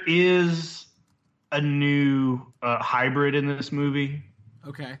there is a new hybrid in this movie.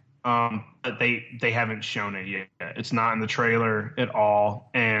 Okay. But they haven't shown it yet. It's not in the trailer at all,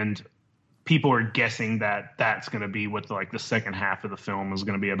 and people are guessing that that's going to be what the second half of the film is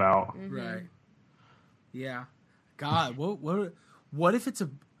going to be about. Mm-hmm. Right. Yeah. God, what if it's a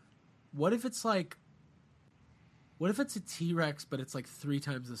T-Rex but it's like 3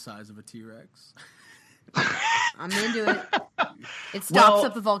 times the size of a T-Rex? I'm into it. It stops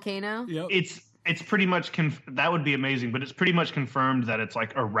up the volcano. Yep. It's pretty much that would be amazing, but it's pretty much confirmed that it's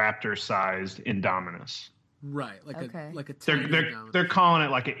like a raptor-sized Indominus. Right, like a they're calling it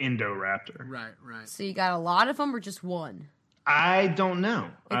like an Indoraptor. Right. So you got a lot of them, or just one? I don't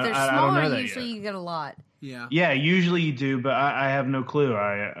know. If they're I don't smaller, know that usually yet. you get a lot. Yeah. Yeah, usually you do, but I have no clue.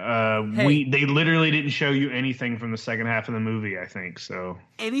 They literally didn't show you anything from the second half of the movie, I think. So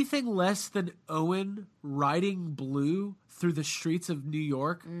anything less than Owen riding Blue through the streets of New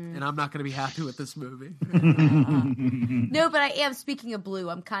York, and I'm not going to be happy with this movie. No, but I am. Speaking of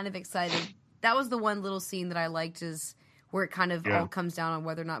Blue, I'm kind of excited. That was the one little scene that I liked, is where it kind of all comes down on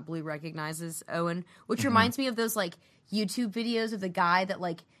whether or not Blue recognizes Owen, which reminds me of those like YouTube videos of the guy that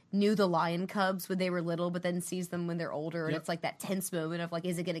like knew the lion cubs when they were little, but then sees them when they're older, and it's like that tense moment of like,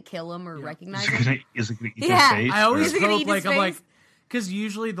 is it going to kill him or recognize him? Is it going to eat his face? I always Is it gonna hope eat his I'm like, face? because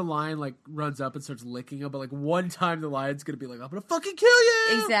usually the lion like runs up and starts licking him, but like one time the lion's going to be like, I'm going to fucking kill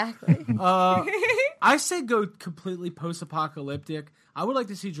you. Exactly. I say go completely post-apocalyptic. I would like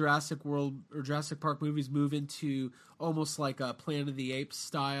to see Jurassic World or Jurassic Park movies move into almost like a Planet of the Apes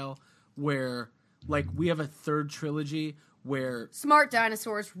style, where like we have a third trilogy where Smart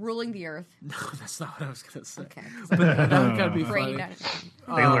dinosaurs ruling the earth. no, that's not what I was going to say. Okay. But that would kind of be Brain funny. dinosaurs.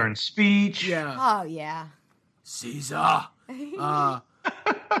 They learn speech. Yeah, Oh, yeah. Caesar. No,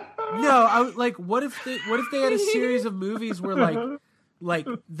 I like. What if they had a series of movies where like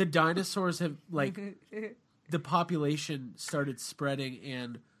the dinosaurs have like the population started spreading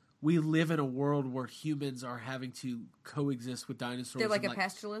and we live in a world where humans are having to coexist with dinosaurs. They're like and, a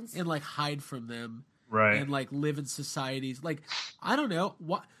pestilence. and like hide from them. Right. And like live in societies. Like, I don't know.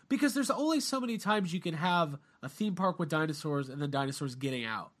 What, because there's only so many times you can have a theme park with dinosaurs and then dinosaurs getting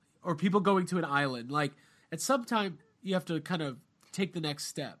out. Or people going to an island. Like, at some time, you have to kind of take the next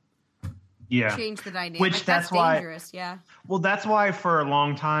step. Yeah. Change the dynamic. Which that's why- dangerous, yeah. Well, that's why for a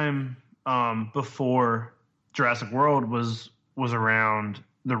long time, before Jurassic World was around,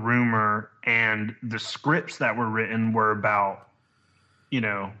 the rumor and the scripts that were written were about,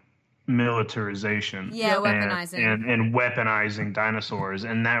 militarization. Yeah, weaponizing. And weaponizing dinosaurs.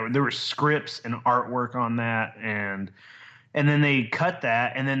 And that there were scripts and artwork on that, and then they cut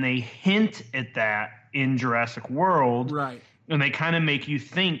that, and then they hint at that in Jurassic World. Right. And they kind of make you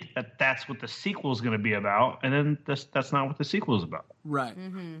think that that's what the sequel is going to be about, and then that's not what the sequel is about. Right.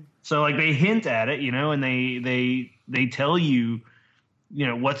 Mm-hmm. So like they hint at it, and they tell you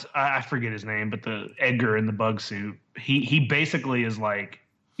I forget his name, but the Edgar in the bug suit, he basically is like,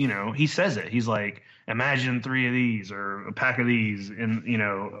 he says it. He's like, imagine 3 of these or a pack of these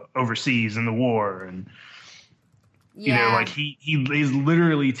in, overseas in the war. And, like he's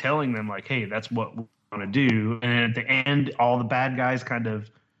literally telling them like, hey, that's what we want to do. And at the end, all the bad guys kind of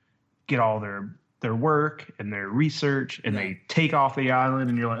get all their work and their research and they take off the island,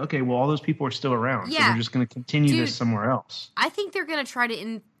 and you're like, okay, well, all those people are still around. So we're just going to continue this somewhere else. I think they're going to try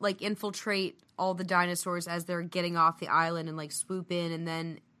to infiltrate all the dinosaurs as they're getting off the island and like swoop in. And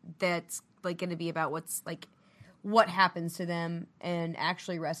then that's like going to be about what happens to them and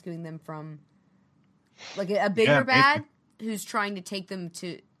actually rescuing them from like a bigger bad who's trying to take them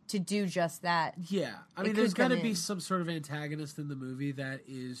to do just that. Yeah. I mean, there's got to be some sort of antagonist in the movie that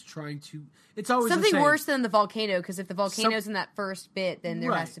is trying to... It's always something the same. worse than the volcano, because if the volcano's in that first bit, then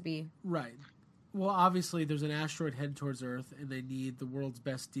there has to be... Right. Well, obviously, there's an asteroid heading towards Earth, and they need the world's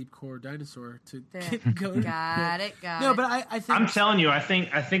best deep core dinosaur to go. Got it. No, but I think... I'm telling you, I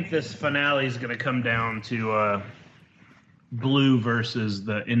think this finale is going to come down to... Blue versus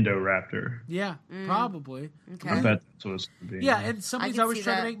the Indoraptor. Yeah, probably. Okay. I bet that's what it's going to be. Yeah, and somebody's always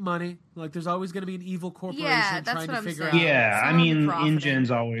trying to make money. Like, there's always going to be an evil corporation trying to figure out. Yeah, I mean,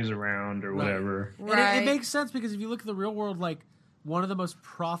 InGen's always around or whatever. Right. And it makes sense because if you look at the real world, like, one of the most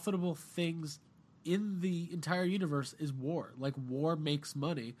profitable things in the entire universe is war. Like, war makes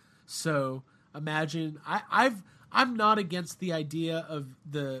money. So imagine, I'm not against the idea of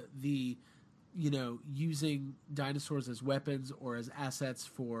the using dinosaurs as weapons or as assets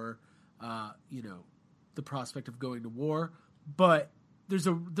for, the prospect of going to war. But there's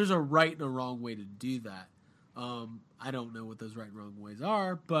a right and a wrong way to do that. I don't know what those right and wrong ways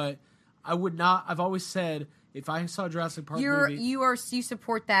are, but I would not. I've always said if I saw Jurassic Park movie, you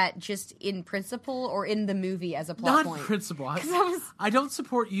support that just in principle or in the movie as a plot point? Not principle. I don't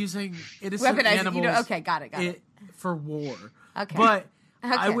support using innocent animals. Okay, got it. For war. Okay, but.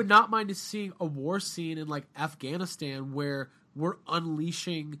 Okay. I would not mind seeing a war scene in like Afghanistan where we're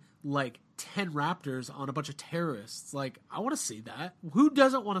unleashing like 10 raptors on a bunch of terrorists. Like, I want to see that. Who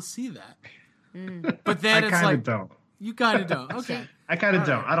doesn't want to see that? But then it's like, don't. You kind of don't. Okay. I kind of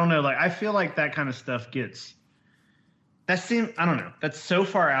don't. Right. I don't know. Like, I feel like that kind of stuff gets. I don't know. That's so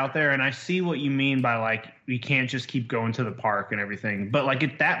far out there, and I see what you mean by like we can't just keep going to the park and everything. But like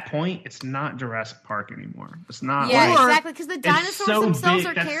at that point, it's not Jurassic Park anymore. It's not. Yeah, exactly. Because the dinosaurs themselves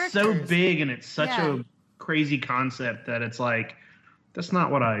are characters. So big, and it's such a crazy concept that it's like that's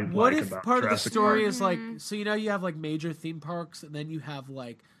not what I. What like if about part Jurassic of the story Park. is like so you have like major theme parks, and then you have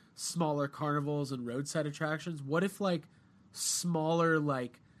like smaller carnivals and roadside attractions. What if like smaller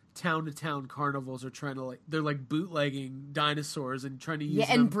like town to town carnivals are trying to they're like bootlegging dinosaurs and trying to use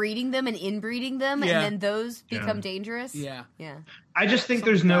them. And breeding them and inbreeding them, and then those become dangerous. Yeah. I just think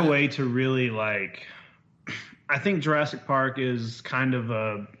there's no way to really like. I think Jurassic Park is kind of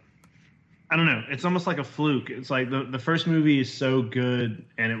I don't know. It's almost like a fluke. It's like the first movie is so good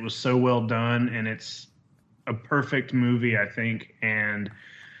and it was so well done and it's a perfect movie, I think. And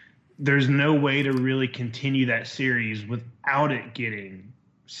there's no way to really continue that series without it getting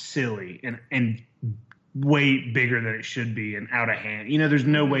silly and way bigger than it should be and out of hand. There's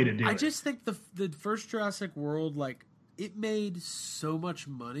no way to do it. I just think the first Jurassic World, like, it made so much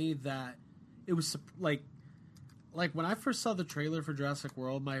money that it was like when I first saw the trailer for Jurassic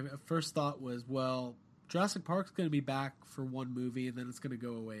World, my first thought was, well, Jurassic Park's going to be back for one movie and then it's going to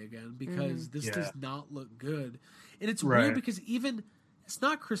go away again because this does not look good. And it's weird because it's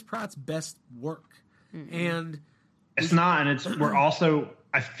not Chris Pratt's best work. And it's not, and we're also,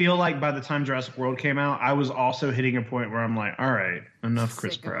 I feel like by the time Jurassic World came out, I was also hitting a point where I'm like, all right, enough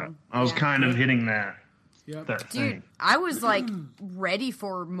Chris Pratt. I was kind of hitting that. That Dude, thing. I was like ready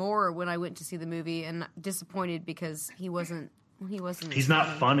for more when I went to see the movie and disappointed because he wasn't. He's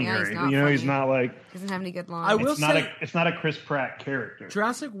not funny, yeah, or he's not like. Doesn't have any good lines. I will say it's not a Chris Pratt character.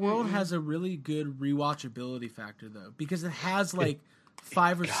 Jurassic World has a really good rewatchability factor though, because it has like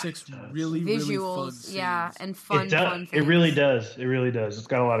 5 or 6 really fun scenes. And fun things. It really does. It really does. It's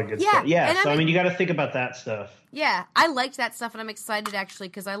got a lot of good stuff. Yeah, so I mean, you got to think about that stuff. Yeah, I liked that stuff, and I'm excited actually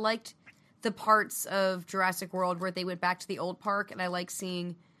because I liked the parts of Jurassic World where they went back to the old park, and I like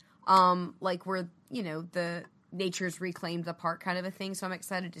seeing, like where the nature's reclaimed the park kind of a thing. So I'm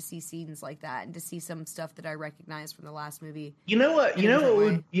excited to see scenes like that and to see some stuff that I recognize from the last movie. You know what? You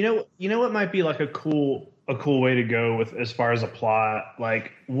know what might be like a cool way to go with as far as a plot.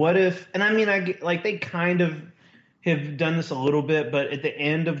 Like, what if? And I mean, they kind of have done this a little bit, but at the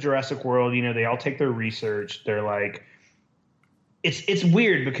end of Jurassic World, they all take their research. They're like, it's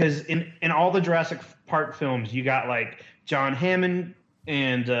weird because in all the Jurassic Park films, you got like John Hammond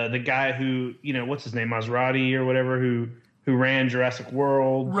and the guy who, what's his name, Maserati or whatever, who ran Jurassic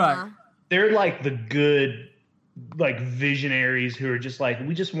World. Right. They're like the good, like, visionaries who are just like,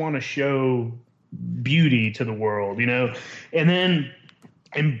 we just want to show beauty to the world, And then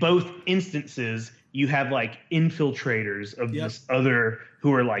in both instances, you have like infiltrators of this other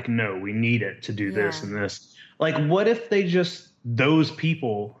who are like, no, we need it to do this and this. Like, what if those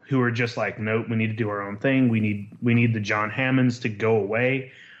people who are just like, nope, we need to do our own thing. We need the John Hammonds to go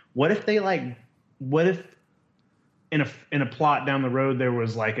away. What if in a plot down the road, there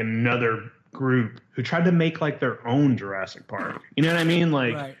was like another group who tried to make like their own Jurassic Park? You know what I mean?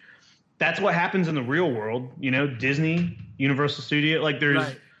 Like, Right. That's what happens in the real world. Disney, Universal Studio, like there's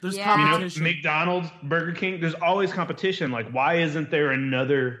competition. McDonald's, Burger King. There's always competition. Like, why isn't there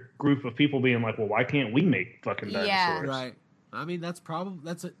another group of people being like, well, why can't we make fucking dinosaurs? Yeah. Right. I mean, that's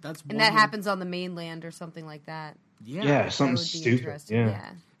And that happens on the mainland or something like that. Yeah, something That would be stupid. interesting.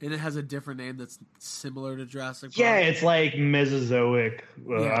 Yeah. And it has a different name that's similar to Jurassic Park. Yeah, it's like Mesozoic.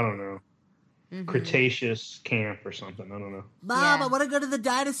 Yeah. I don't know. Cretaceous camp or something. I don't know. Mom, Yeah. I want to go to the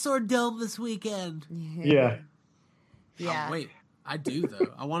dinosaur dome this weekend. Yeah. Yeah. Oh, wait, I do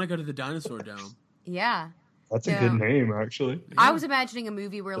though. I want to go to the dinosaur dome. Yeah. That's a Yeah. good name, actually. I was imagining a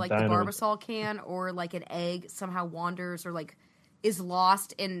movie where, like, the dino. Barbasol can or, like, an egg somehow wanders or, like, is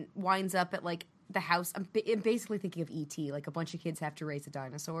lost and winds up at, like, the house. I'm basically thinking of E.T. Like, a bunch of kids have to raise a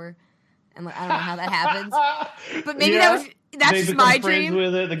dinosaur. And, like, I don't know how that happens. But maybe that's They just become my friends dream.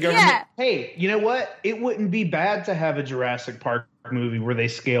 with it. The government. Yeah. Hey, you know what? It wouldn't be bad to have a Jurassic Park movie where they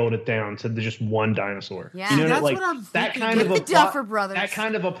scaled it down to just one dinosaur. Yeah. You know, That's like, what I'm that thinking. kind Get of a the plot, Duffer Brothers. That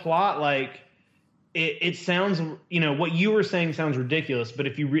kind of a plot, like it sounds. What you were saying sounds ridiculous, but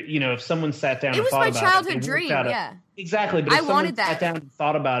if you if someone sat down, It and was thought my about childhood it, and worked dream, out yeah. Exactly, but if I someone wanted that. sat down and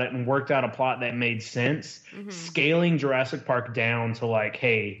thought about it and worked out a plot that made sense, scaling Jurassic Park down to like,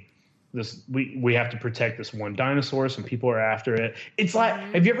 hey, we have to protect this one dinosaur. Some people are after it. It's like,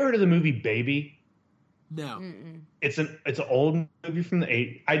 have you ever heard of the movie Baby? No. It's an old movie from the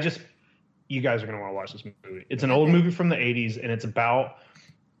 '80s. You guys are gonna want to watch this movie. It's an old movie from the '80s, and it's about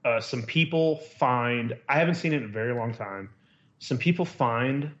some people find. I haven't seen it in a very long time. Some people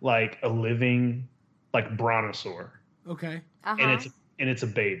find like a living like brontosaur, Okay. Uh-huh. and it's a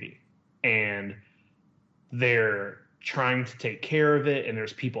baby, and they're trying to take care of it, and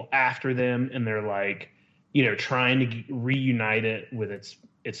there's people after them, and they're like, trying to reunite it with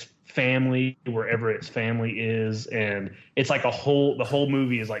its family, wherever its family is, and it's like the whole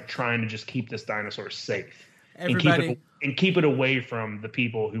movie is like trying to just keep this dinosaur safe Everybody. and keep it away from the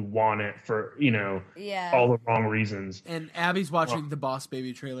people who want it for all the wrong reasons. And Abby's watching the Boss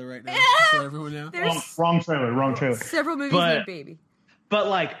Baby trailer right now. Just to let everyone know. There's Wrong trailer. several movies But- named Baby. But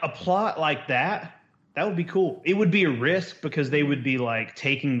like a plot like that would be cool. It would be a risk because they would be like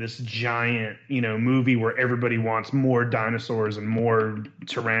taking this giant, movie where everybody wants more dinosaurs and more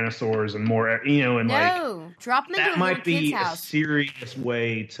tyrannosaurs and more, and like Drop them into that a might little be kid's a house. serious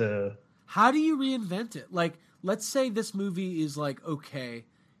way to. How do you reinvent it? Like, let's say this movie is like okay,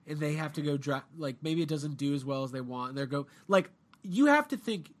 and they have to go like maybe it doesn't do as well as they want, and they're like you have to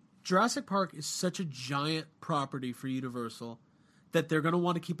think Jurassic Park is such a giant property for Universal that they're going to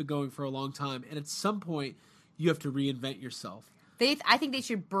want to keep it going for a long time, and at some point you have to reinvent yourself. I think they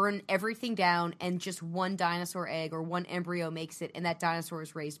should burn everything down and just one dinosaur egg or one embryo makes it, and that dinosaur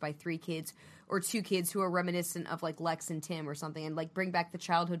is raised by 3 kids or 2 kids who are reminiscent of like Lex and Tim or something, and like bring back the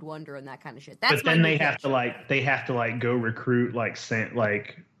childhood wonder and that kind of shit. That's But then my they new have pitch. to go recruit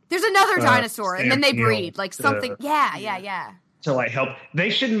There's another dinosaur, and then they Sam Neill breed like something. Yeah. to like help. They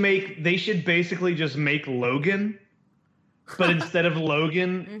should basically just make Logan, but instead of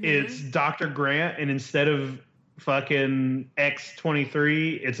Logan, it's Dr. Grant, and instead of fucking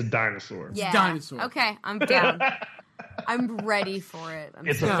X-23, it's a dinosaur. Yeah. Dinosaur. Okay, I'm down. I'm ready for it.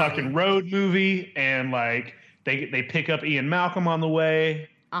 It's a fucking road movie, and like they pick up Ian Malcolm on the way.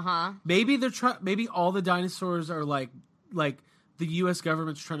 Maybe maybe all the dinosaurs are like the U.S.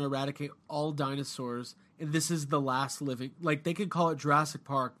 government's trying to eradicate all dinosaurs, and this is the last living. Like they could call it Jurassic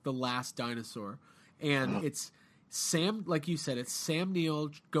Park, the last dinosaur, and it's Sam, like you said, it's Sam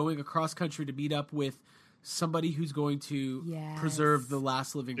Neill going across country to meet up with somebody who's going to preserve the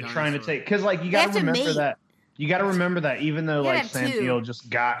last living dinosaur. Trying to take, because like you got to remember mate. that. You got to remember that even though gotta like have Sam 2. Neill just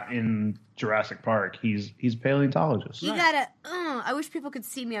got in Jurassic Park, he's a paleontologist. You gotta. I wish people could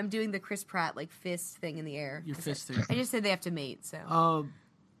see me. I'm doing the Chris Pratt like fist thing in the air. Your fisting. I just said they have to mate. So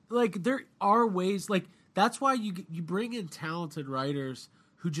Like there are ways, like that's why you bring in talented writers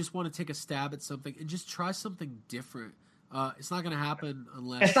who just want to take a stab at something and just try something different. It's not going to happen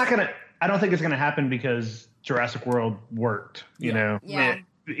unless It's not gonna. I don't think it's going to happen because Jurassic World worked. You know, Yeah.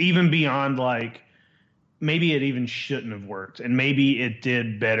 Even beyond like maybe it even shouldn't have worked, and maybe it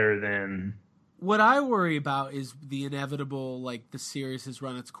did better than. What I worry about is the inevitable, like the series has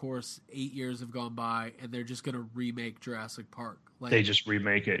run its course, 8 years have gone by, and they're just going to remake Jurassic Park. Like, They just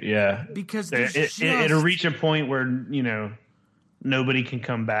remake it, yeah. because It'll reach a point where, you know, nobody can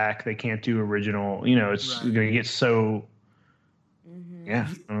come back. They can't do original. You know, it's Right. going to get so. Yeah,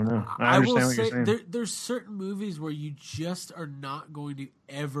 I don't know. I will understand what say you're saying. there's certain movies where you just are not going to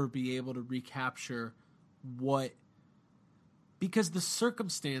ever be able to recapture what, because the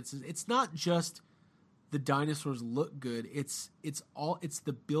circumstances. It's not just the dinosaurs look good. It's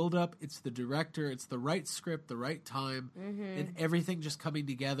the build up. It's the director. It's the right script, the right time, and everything just coming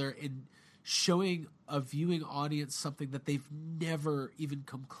together and showing a viewing audience something that they've never even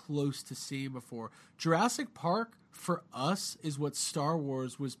come close to seeing before. Jurassic Park for us is what Star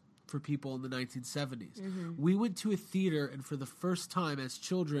Wars was for people in the 1970s. We went to a theater and for the first time as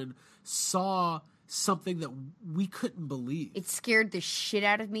children saw something that we couldn't believe. It scared the shit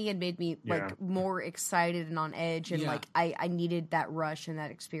out of me and made me Yeah. like more excited and on edge, and Yeah. like I needed that rush and that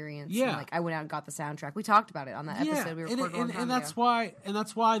experience. Yeah. And, like I went out and got the soundtrack. We talked about it on that episode we recorded a long time and that's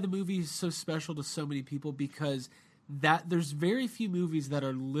ago. why the movie is so special to so many people, because that there's very few movies that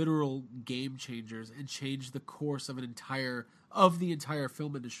are literal game changers and change the course of the entire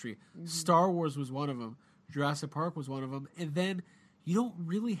film industry. Star Wars was one of them. Jurassic Park was one of them. And then you don't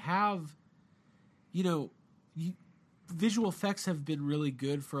really have, you know, visual effects have been really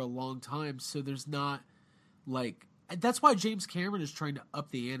good for a long time, so there's not like. That's why James Cameron is trying to up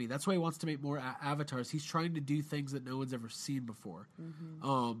the ante. That's why he wants to make more avatars. He's trying to do things that no one's ever seen before.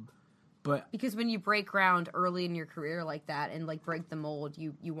 But Because when you break ground early in your career like that and like break the mold,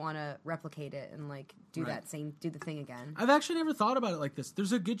 you want to replicate it and like do Right. do the thing again. I've actually never thought about it like this.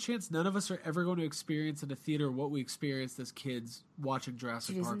 There's a good chance none of us are ever going to experience in a theater what we experienced as kids watching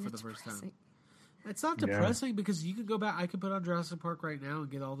Jurassic Dude, Park isn't for it the first depressing? time. It's not depressing because you can go back. I could put on Jurassic Park right now and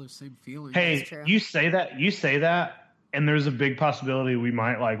get all those same feelings. Hey, That's true. you say that, and there's a big possibility we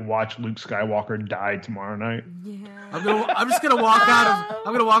might like watch Luke Skywalker die tomorrow night. Yeah. I'm just gonna walk out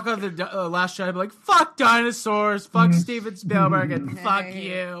of the Last Jedi and be like, "Fuck dinosaurs, fuck Steven Spielberg, and fuck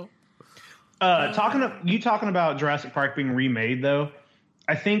you." Talking about Jurassic Park being remade, though,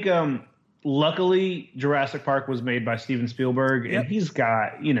 I think luckily Jurassic Park was made by Steven Spielberg, Yep. and he's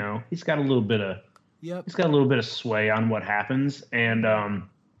got a little bit of sway on what happens, and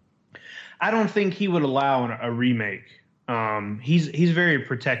I don't think he would allow a remake. He's very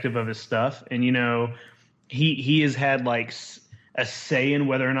protective of his stuff, and you know, he has had like a say in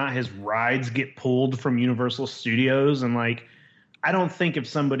whether or not his rides get pulled from Universal Studios, and like, I don't think if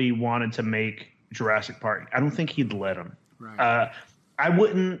somebody wanted to make Jurassic Park, I don't think he'd let them. Right. I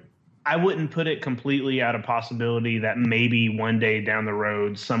wouldn't put it completely out of possibility that maybe one day down the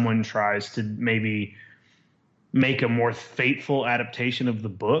road someone tries to maybe make a more faithful adaptation of the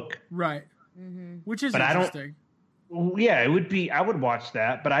book. Right. Which is But I don't- interesting. Yeah, it would be. I would watch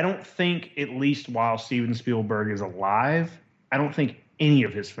that, but I don't think, at least while Steven Spielberg is alive, I don't think any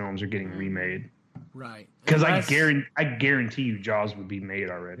of his films are getting remade. Right. Because Unless- I guarantee you, Jaws would be made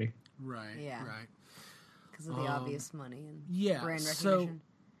already. Right. Yeah. Right. Because of the obvious money and Yeah. brand So recognition.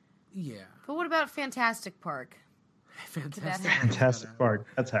 yeah. But what about Fantastic Park? Fantastic. happen? Fantastic Park.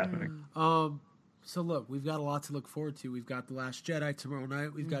 That's happening. So look, we've got a lot to look forward to. We've got The Last Jedi tomorrow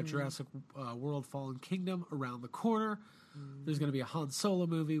night. We've got Jurassic World: Fallen Kingdom around the corner. There's going to be a Han Solo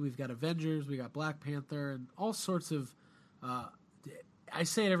movie. We've got Avengers. We got Black Panther, and all sorts of. I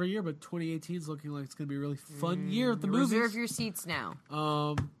say it every year, but 2018 is looking like it's going to be a really fun year at the movies. Reserve your seats now.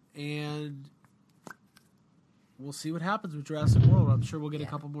 And we'll see what happens with Jurassic World. I'm sure we'll get a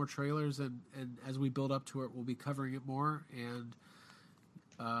couple more trailers, and as we build up to it, we'll be covering it more. And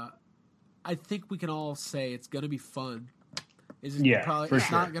I think we can all say it's going to be fun. It's Yeah, for it's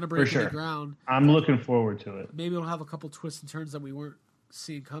sure. not going to break For any sure. ground. I'm looking forward to it. Maybe it'll have a couple twists and turns that we weren't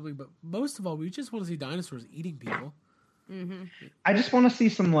seeing coming. But most of all, we just want to see dinosaurs eating people. I just want to see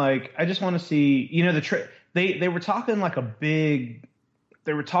some I just want to see, you know, they were talking like they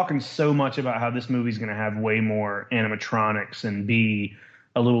were talking so much about how this movie's going to have way more animatronics and be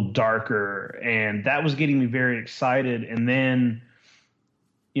a little darker, and that was getting me very excited. And then,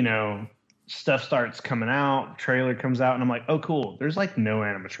 you know, stuff starts coming out, trailer comes out, and I'm like, oh cool, there's like no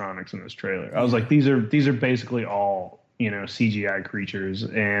animatronics in this trailer. I was like, these are basically all, you know, CGI creatures.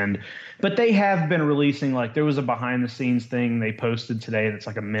 But they have been releasing, like, there was a behind the scenes thing they posted today that's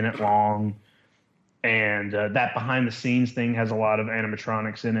like a minute long, and that behind the scenes thing has a lot of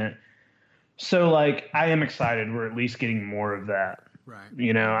animatronics in it. So like, I am excited we're at least getting more of that. Right.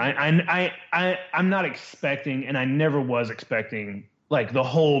 You know, I'm not expecting, and I never was expecting like the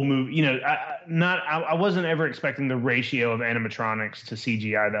whole movie. You know, I wasn't ever expecting the ratio of animatronics to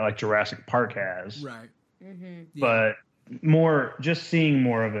CGI that like Jurassic Park has. Right. Mm-hmm. But just seeing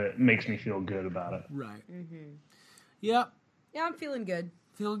more of it makes me feel good about it. Right. Mm-hmm. Yeah. Yeah, I'm feeling good.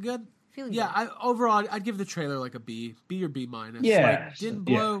 Feeling good. Feeling Yeah. good. Overall, I'd give the trailer like a B or B minus. Yeah. Like, didn't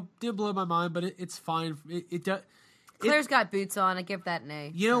blow my mind, but it's fine. It does. Claire's got boots on. I give that an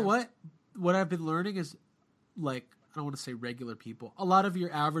A. You know what? What I've been learning is, like, I don't want to say regular people. A lot of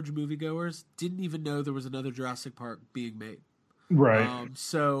your average moviegoers didn't even know there was another Jurassic Park being made. Right.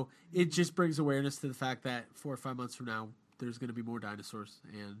 So it just brings awareness to the fact that 4 or 5 months from now, there's going to be more dinosaurs.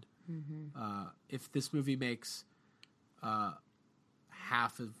 And if this movie makes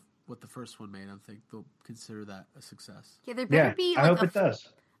half of what the first one made, I think they'll consider that a success. Yeah, there better be I like hope it does.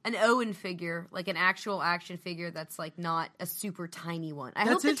 an Owen figure, like an actual action figure that's like not a super tiny one. I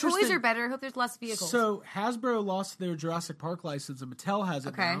That's hope the toys interesting. are better. I hope there's less vehicles. So Hasbro lost their Jurassic Park license, and Mattel has it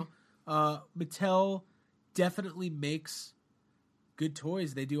Okay. now. Mattel definitely makes good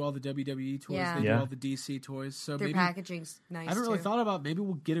toys. They do all the WWE toys. Yeah. They do Yeah. all the DC toys. So their maybe packaging's nice. I haven't really too. thought about. Maybe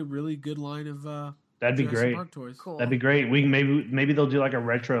we'll get a really good line of That'd be Jurassic great. Park toys. Cool. That'd be great. We maybe they'll do like a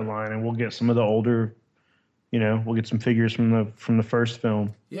retro line, and we'll get some of the older. You know, we'll get some figures from the first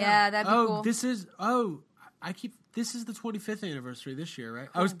film. Yeah, that'd be cool. This is this is the 25th anniversary this year, right?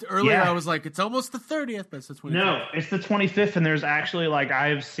 I was earlier. Yeah. I was like, it's almost the 30th, but it's the 25th. No, it's the 25th, and there's actually like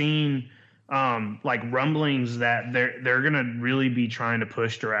I've seen like rumblings that they're gonna really be trying to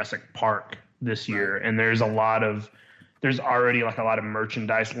push Jurassic Park this year, and there's already like a lot of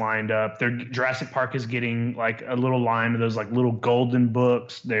merchandise lined up. Jurassic Park is getting like a little line of those like little golden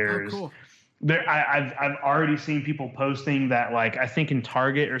books. There's cool. I've already seen people posting that, like, I think in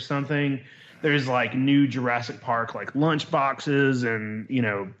Target or something, there's like new Jurassic Park like lunch boxes and, you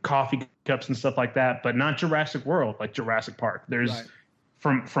know, coffee cups and stuff like that, but not Jurassic World, like Jurassic Park. There's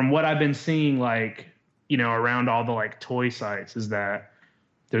from what I've been seeing, like, you know, around all the like toy sites, is that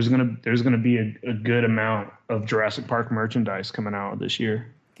there's gonna be a good amount of Jurassic Park merchandise coming out this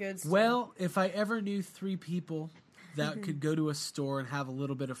year. Good stuff. Well, if I ever knew 3 people that could go to a store and have a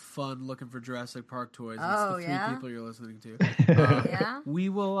little bit of fun looking for Jurassic Park toys, it's Oh, the 3 yeah? people you're listening to. Yeah? We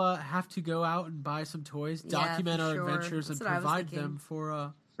will have to go out and buy some toys, Yeah, document for our sure. adventures, That's and what I was provide thinking. them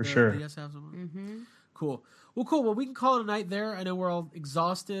for sure. The Yes Have Some. Cool. Well, cool. Well, we can call it a night there. I know we're all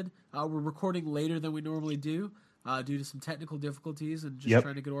exhausted. We're recording later than we normally do due to some technical difficulties and just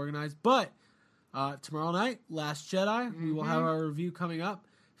trying to get organized. But tomorrow night, Last Jedi, we will have our review coming up.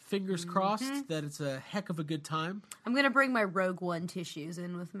 Fingers crossed that it's a heck of a good time. I'm gonna bring my Rogue One tissues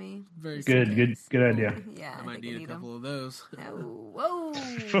in with me. Very Good idea. Yeah, I might think need a them. couple of those Oh, whoa!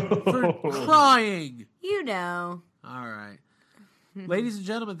 for crying. You know. All right. Ladies and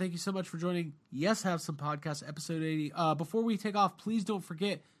gentlemen, thank you so much for joining Yes Have Some Podcast, episode 80. Before we take off, please don't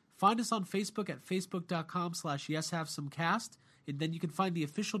forget, find us on Facebook at facebook.com/YesHaveSomeCast. And then you can find the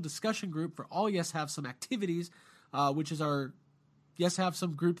official discussion group for all Yes Have Some activities, which is our Yes Have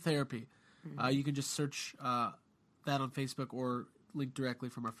Some group therapy. You can just search that on Facebook or link directly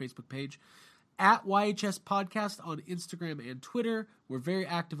from our Facebook page. At YHS Podcast on Instagram and Twitter. We're very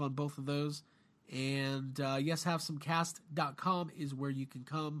active on both of those. And YesHaveSomeCast.com is where you can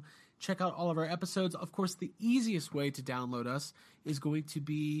come check out all of our episodes. Of course, the easiest way to download us is going to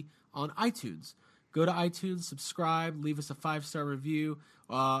be on iTunes. Go to iTunes, subscribe, leave us a 5-star review.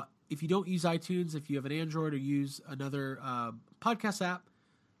 If you don't use iTunes, if you have an Android or use another podcast app,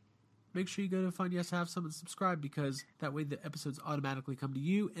 make sure you go to find Yes Have Some and subscribe, because that way the episodes automatically come to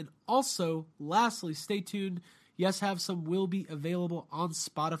you. And also, lastly, stay tuned. Yes Have Some will be available on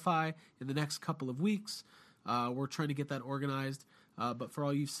Spotify in the next couple of weeks. We're trying to get that organized. But for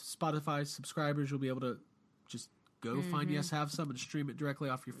all you Spotify subscribers, you'll be able to just go find Yes Have Some and stream it directly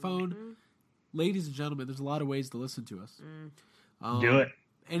off your phone. Ladies and gentlemen, there's a lot of ways to listen to us. Do it.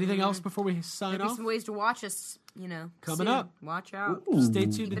 Anything else before we sign Maybe off? some ways to watch us, you know. Coming soon. up. Watch out. Stay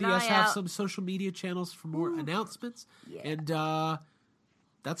tuned Keep to an the Yes eye Have out. Some social media channels for more announcements. Yeah. And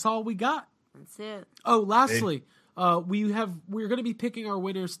that's all we got. That's it. Oh, lastly, we're going to be picking our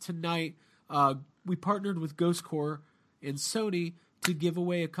winners tonight. We partnered with Ghost Corps and Sony to give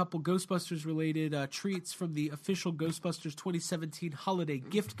away a couple Ghostbusters related treats from the official Ghostbusters 2017 holiday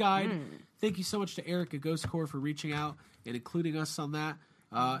gift guide. Thank you so much to Eric at Ghost Corps for reaching out and including us on that.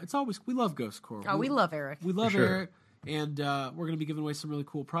 We love Ghost Corps. Oh, we love Eric. We love sure. Eric, and we're going to be giving away some really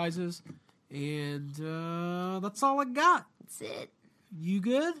cool prizes. And that's all I got. That's it. You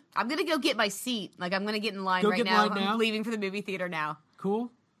good? I'm going to go get my seat. Like, I'm going to get in line Go right get in now. line now? I'm leaving for the movie theater now.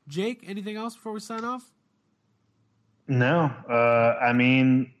 Cool. Jake, anything else before we sign off? No, I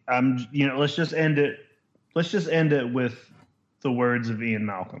mean, let's just end it. Let's just end it with the words of Ian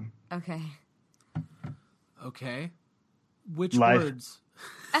Malcolm. Okay. Okay. Which Life- words?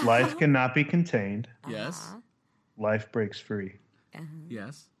 Life cannot be contained. Yes. Life breaks free.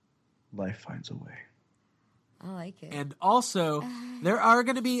 Yes. Life finds a way. I like it. And also, there are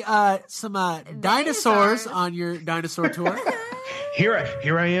going to be some dinosaurs on your dinosaur tour. Here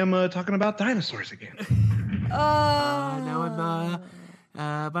I am talking about dinosaurs again. Now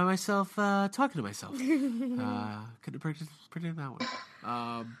I'm by myself talking to myself. Couldn't have predicted that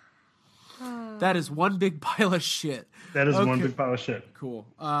one. That is one big pile of shit. That is one Okay. big pile of shit. Cool.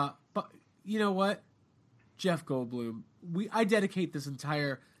 But you know what? Jeff Goldblum. I dedicate this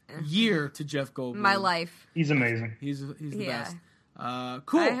entire year to Jeff Goldblum. My life. He's amazing. He's the Yeah. best.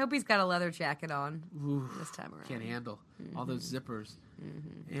 Cool. I hope he's got a leather jacket on Oof, this time around. can't handle all those zippers.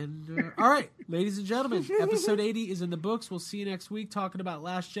 And all right, ladies and gentlemen, episode 80 is in the books. We'll see you next week talking about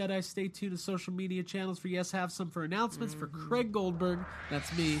Last Jedi. Stay tuned to social media channels for Yes Have Some for announcements. For Craig Goldberg,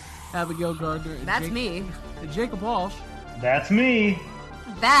 that's me, Abigail Gardner, and That's me. and Jacob Walsh. That's me.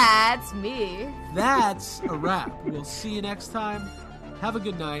 That's me. That's a wrap. We'll see you next time. Have a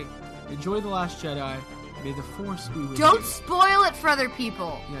good night. Enjoy The Last Jedi. May the Force be with you. Don't spoil it for other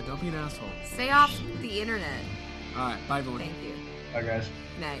people. Yeah, don't be an asshole. Stay off the internet. All right, bye everyone. Thank you. Bye, guys.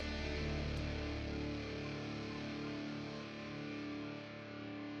 Night.